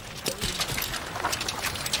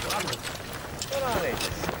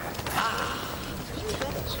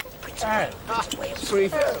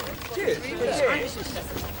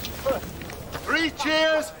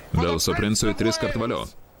 Velso princui 3 kart valio.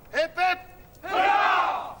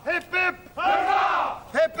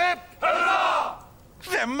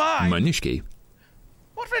 Maniškiai.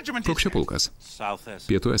 Koks čia pulkas?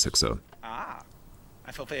 Pietų Esekso.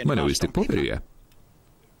 Maniau, jis tik popieriuje.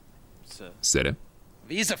 Sere,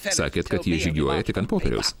 sakėt, kad jie žygiuoja tik ant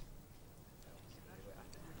popieriaus.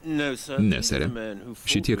 Ne, sere.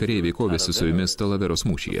 Šitie kareiviai kovėsi su jumis Talaveros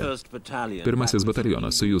mūšyje. 1.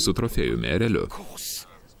 batalionas su jūsų trofėjumi, ereliu.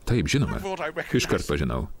 Taip, žinoma. Iškart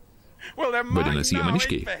pažinau. Vadinasi, jie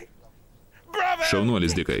maniškiai.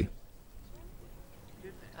 Šaunuolis Dikai.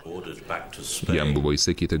 Jam buvo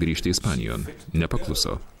įsakyta grįžti į Ispanijon.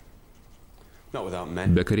 Nepakluso.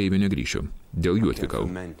 Be kareivių negrįšiu. Dėl jų atvykau.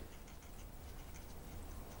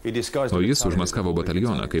 O jis užmaskavo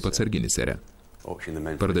batalioną kaip atsarginis, sere.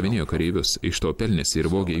 Pardavinėjo kareivius, iš to pelnėsi ir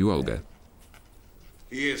vogė jų algą.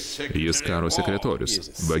 Jis karo sekretorius,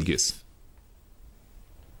 vagis.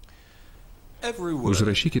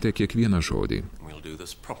 Užrašykite kiekvieną žodį,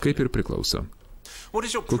 kaip ir priklauso.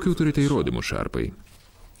 Kokių turite įrodymų, Šarpai?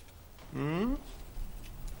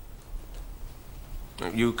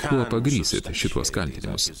 Kuo pagrysit šituos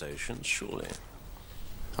kaltinimus?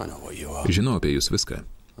 Žinau apie jūs viską.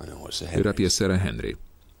 Ir apie serą Henry.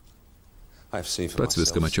 Pats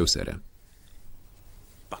viską mačiau, sere.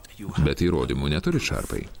 Bet įrodymų neturi,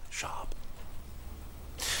 Šarpai.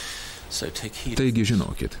 Taigi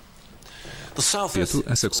žinokit. Pietų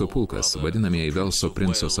Esekso pulkas, vadinamieji Velso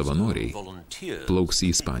princo savanoriai, plauks į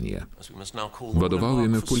Ispaniją.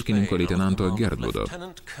 Vadovaujami pulkininko leitenanto Gerdvudo.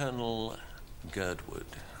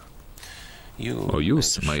 O jūs,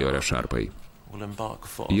 majore Šarpai,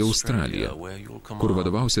 į Australiją, kur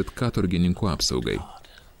vadovausit katorgininkų apsaugai.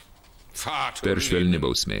 Per švelni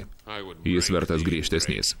bausmė. Jis vertas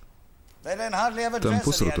griežtesnės. Tam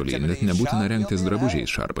pusrutulį net nebūtina rengtis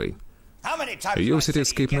drabužiais, Šarpai.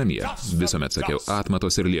 Jausitės kaip namie. Visuomet sakiau,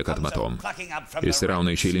 atmatos ir liekat matom.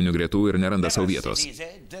 Įsirauna iš eilinių gretų ir neranda savo vietos.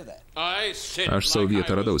 Aš savo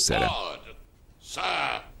vietą radau, sere.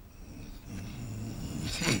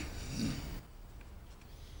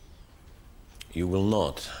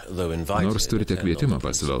 Nors turite kvietimą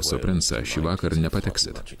pas Velso princą, šį vakar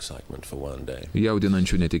nepateksit.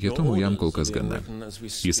 Jaudinančių netikėtumų jam kol kas gana.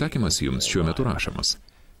 Įsakymas jums šiuo metu rašomas.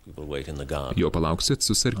 Jo palauksit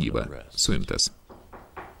su sargyba, suimtas.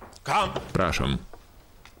 Prašom.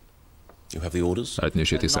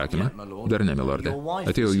 Atnešėte įsakymą? Dar ne, milorde.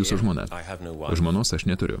 Atėjo jūsų žmona. Žmonos aš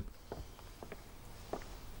neturiu.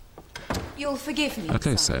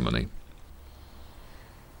 Atleis, Simonai.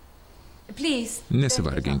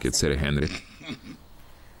 Nesivarginkit, sere Henry.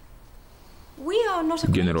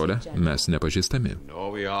 Generolė, mes nepažįstami.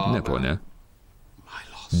 Ne, ponė.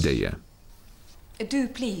 Deja.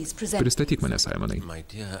 Pristatyk mane, Simonai.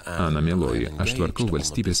 Ana, mieloji, aš tvarkau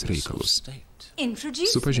valstybės reikalus.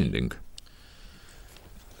 Supažindink.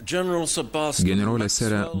 Generolė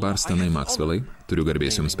sere Barstanai Maxwellai, turiu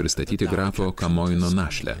garbės jums pristatyti grafo Kamoino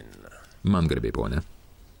našlę. Man garbiai, ponė.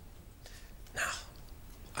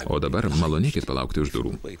 O dabar malonėkit palaukti už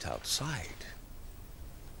durų.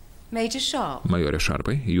 Majore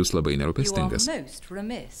Šarpai, jūs labai nerūpestingas.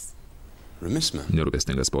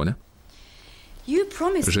 Nerūpestingas, ponė?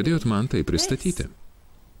 Žadėjot man tai pristatyti.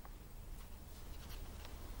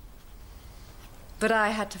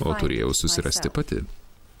 O turėjau susirasti pati.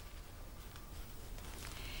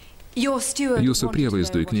 Jūsų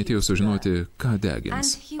prievaizdui knietėjo sužinoti, ką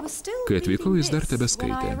degins. Kai atvykau, jis dar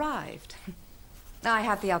tebeskaitė.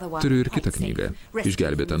 Turiu ir kitą knygą,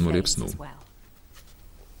 išgelbėtą nuo liepsnų.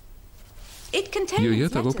 Joje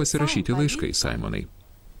tavo pasirašyti laiškai, Simonai.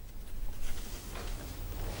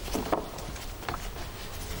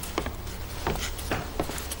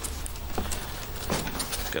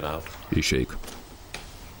 Išeik.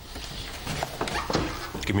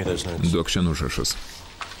 Duok šiandien užrašus.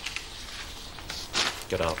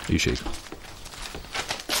 Išeik.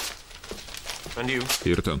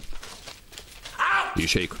 Ir tu.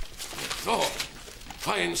 Išeik.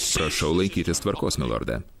 Prašau laikytis tvarkos,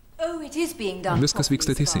 milorde. Viskas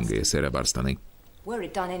vyksta teisingai, sere Barstanai.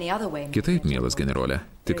 Kitaip, mielas generolė,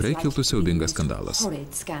 tikrai kiltų siaubingas skandalas.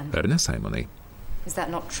 Ar ne, Simonai?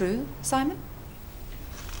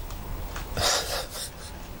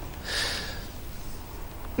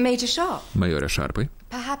 Majore Šarpai,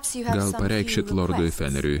 gal pareikšit lordui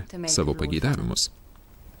Feneriui savo pageidavimus?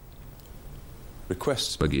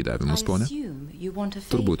 Pageidavimus, ponė?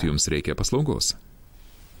 Turbūt jums reikia paslaugos.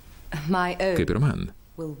 Kaip ir man.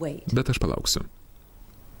 Bet aš palauksiu.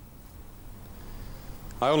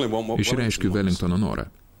 Išreiškiu Wellingtono norą.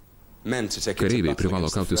 Kareiviai privalo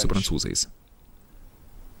kauti su prancūzais.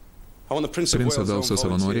 Princo Velso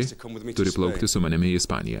savanoriai turi plaukti su manimi į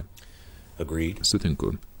Ispaniją.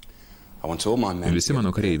 Sutinku. Visi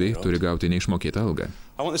mano kareiviai turi gauti neišmokėtą algą.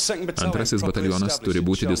 Antrasis batalionas turi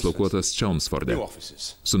būti dislokuotas Chelmsforde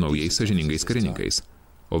su naujais sąžiningais karininkais.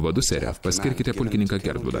 O vadu, sere, paskirkite pulkininką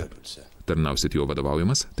Gertvudą. Tarnausit jo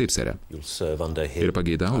vadovaujamas? Taip, sere. Ir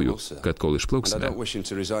pageidauju, kad kol išplauksime,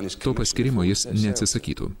 to paskirimo jis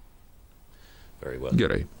neatsisakytų.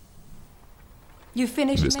 Gerai.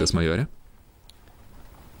 Viskas, majore?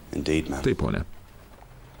 Taip, ponė.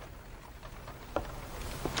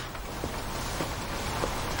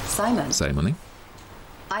 Simonai,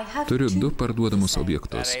 turiu 2 parduodamus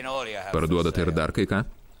objektus. Parduodate ir dar kai ką?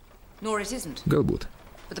 Galbūt.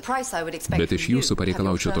 Bet iš jūsų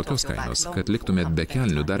pareikalaučiau tokios kainos, kad liktumėt be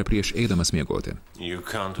kelnių dar prieš eidamas miegoti.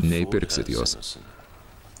 Neįpirksit jos.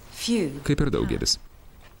 Kaip ir daugelis.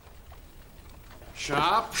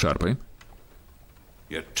 Šarpai,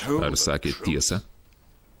 ar sakėt tiesą?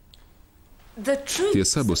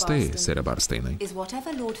 Tiesa bus tai, sere Barstainai,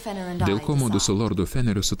 dėl ko mudu su lordu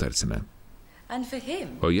Feneriu sutarsime.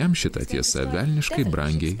 O jam šita tiesa velniškai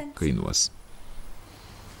brangiai kainuos.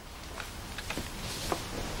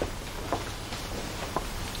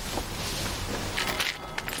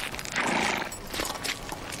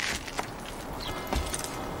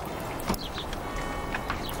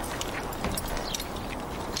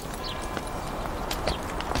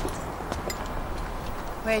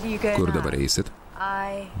 Kur dabar eisit?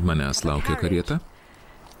 Manęs laukia karieta.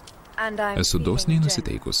 Esu dosniai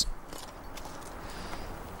nusiteikus.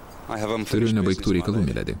 Turiu nebaigtų reikalų,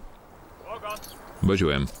 miledi.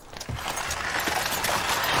 Važiuojam.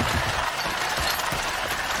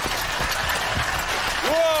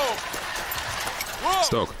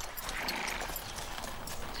 Stok.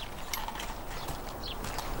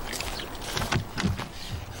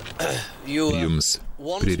 Jums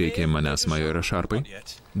prireikė manęs, majore Šarpai?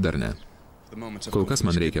 Dar ne. Kol kas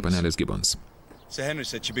man reikia panelės Gibbons.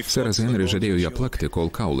 Seras Henry žadėjo ją plakti, kol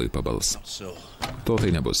kaulai pabals. To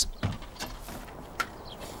tai nebus.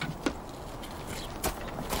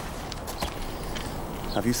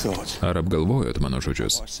 Ar apgalvojot mano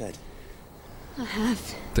žodžius?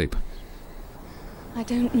 Taip.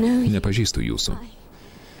 Nepažįstu jūsų.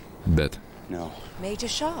 Bet,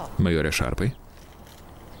 majore Šarpai,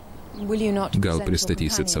 gal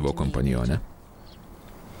pristatysit savo kompanionę?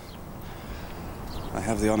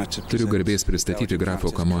 Turiu garbės pristatyti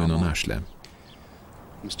grafo Kamoino našlę.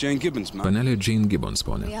 Panelė Jane Gibbons,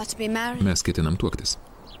 ponė. Mes ketinam tuoktis.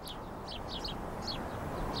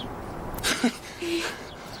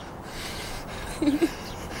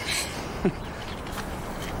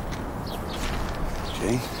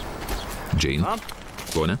 Jane,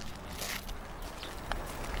 ponė.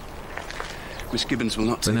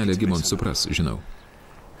 Panelė Gibbons supras, žinau.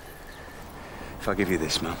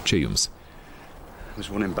 Čia jums.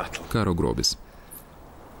 Karo grobis.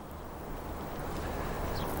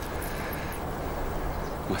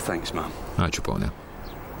 Ačiū, ponė.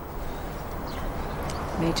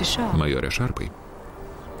 Majore Šarpai.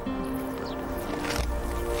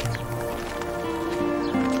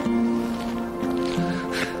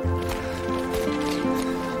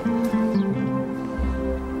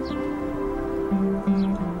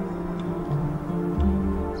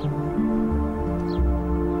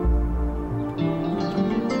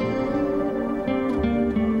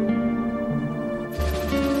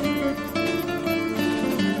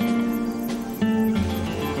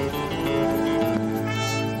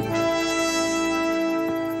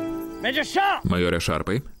 Majore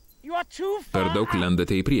Šarpai, per daug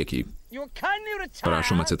lendate į priekį.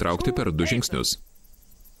 Prašom atsitraukti per 2 žingsnius.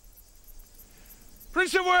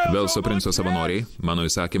 Velso princo savanoriai, mano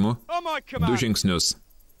įsakymu, 2 žingsnius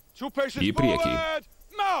į priekį.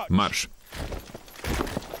 Marš.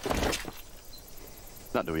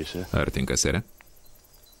 Ar tinka, sere?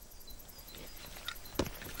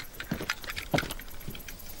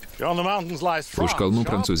 Už kalnų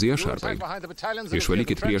Prancūzija, Šarpai.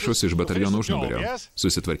 Išvalykit priešus iš bataliono užnugario.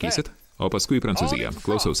 Susitvarkysit, o paskui į Prancūziją.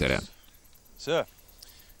 Klausau, sere.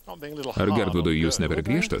 Ar Gerdudui jūs ne per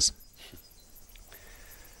griežtas?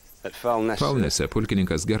 Falnese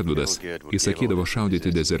pulkininkas Gerdudas įsakydavo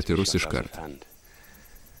šaudyti dezertirus iškart.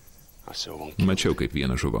 Mačiau, kaip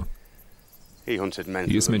vienas žuvo.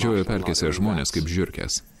 Jis medžiojo pelkėse žmonės kaip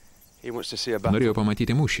žiurkės. Norėjo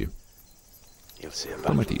pamatyti mūšį.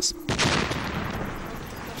 Pamatys.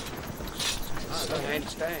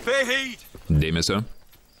 Dėmesio.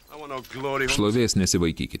 Šlovės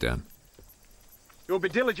nesivaikykite.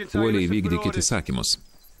 Uoliai vykdykite įsakymus.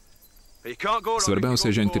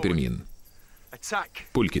 Svarbiausia žengti pirmyn.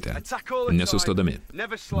 Pulkite, nesustodami,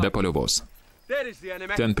 be paliovos.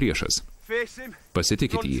 Ten priešas.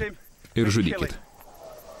 Pasitikit jį ir žudykit.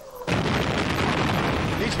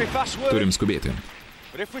 Turim skubėti.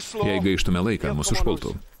 Jei gaištume laiką, mus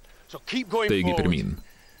užpultų. Taigi pirmyn.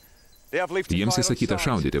 Jiems įsakyta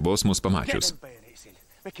šaudyti, vos mus pamačius.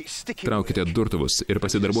 Traukite durtuvus ir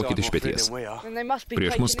pasidarbuokite iš peties.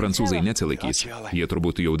 Prieš mus prancūzai neatsilaikys. Jie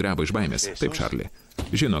turbūt jau dreba iš baimės. Taip, Šarli.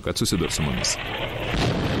 Žino, kad susidurs su mumis.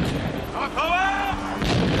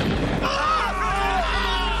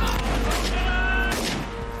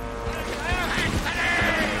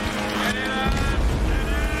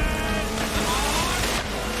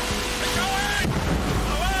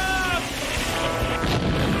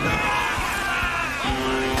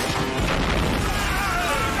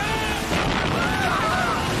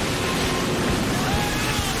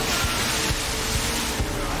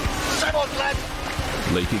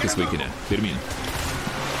 Laikykis, vaikinė. Pirmin.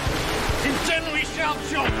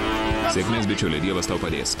 Sėkmės, bičiulė, Dievas tau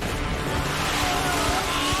padės.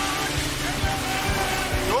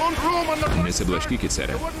 Nesiblaškykit,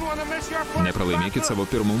 sere. Nepralaimėkit savo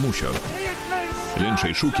pirmo mūšio.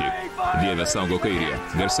 Linčai, šūkį. Dieve saugo kairėje.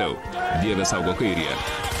 Garsiau. Dieve saugo kairėje.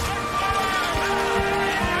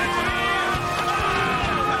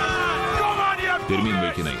 Pirmin,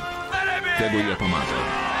 vaikinai. Tegu jie pamato.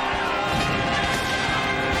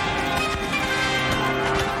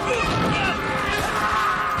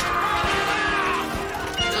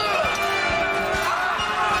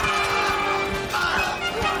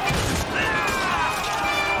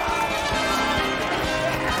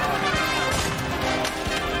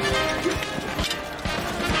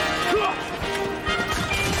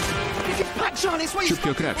 Čiupk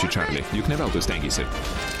jo krepšį, Čarli, juk ne veltui stengiasi.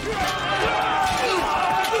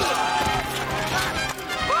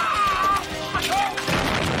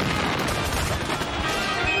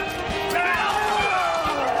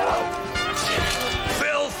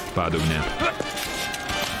 Padugne.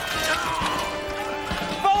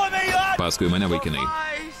 Paskui mane, vaikinai.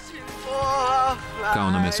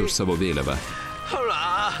 Kaunamės už savo vėliavą.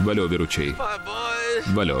 Valio, vyručiai.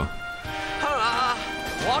 Valio.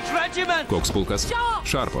 Koks pulkas?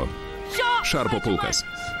 Šarpo. Šarpo pulkas.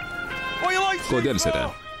 Kodėl sėte?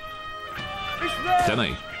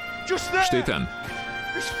 Tenai. Štai ten.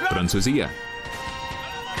 Prancūzija.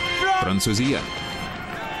 Prancūzija.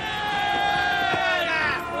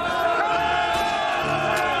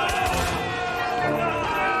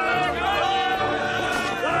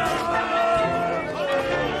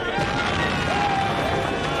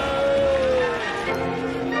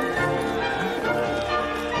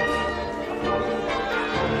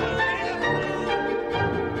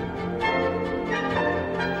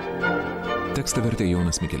 Tekstą vertė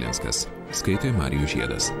Jonas Mikelinskas, skaitė Marijus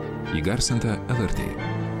Žiedas, įgarsinta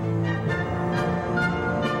LRT.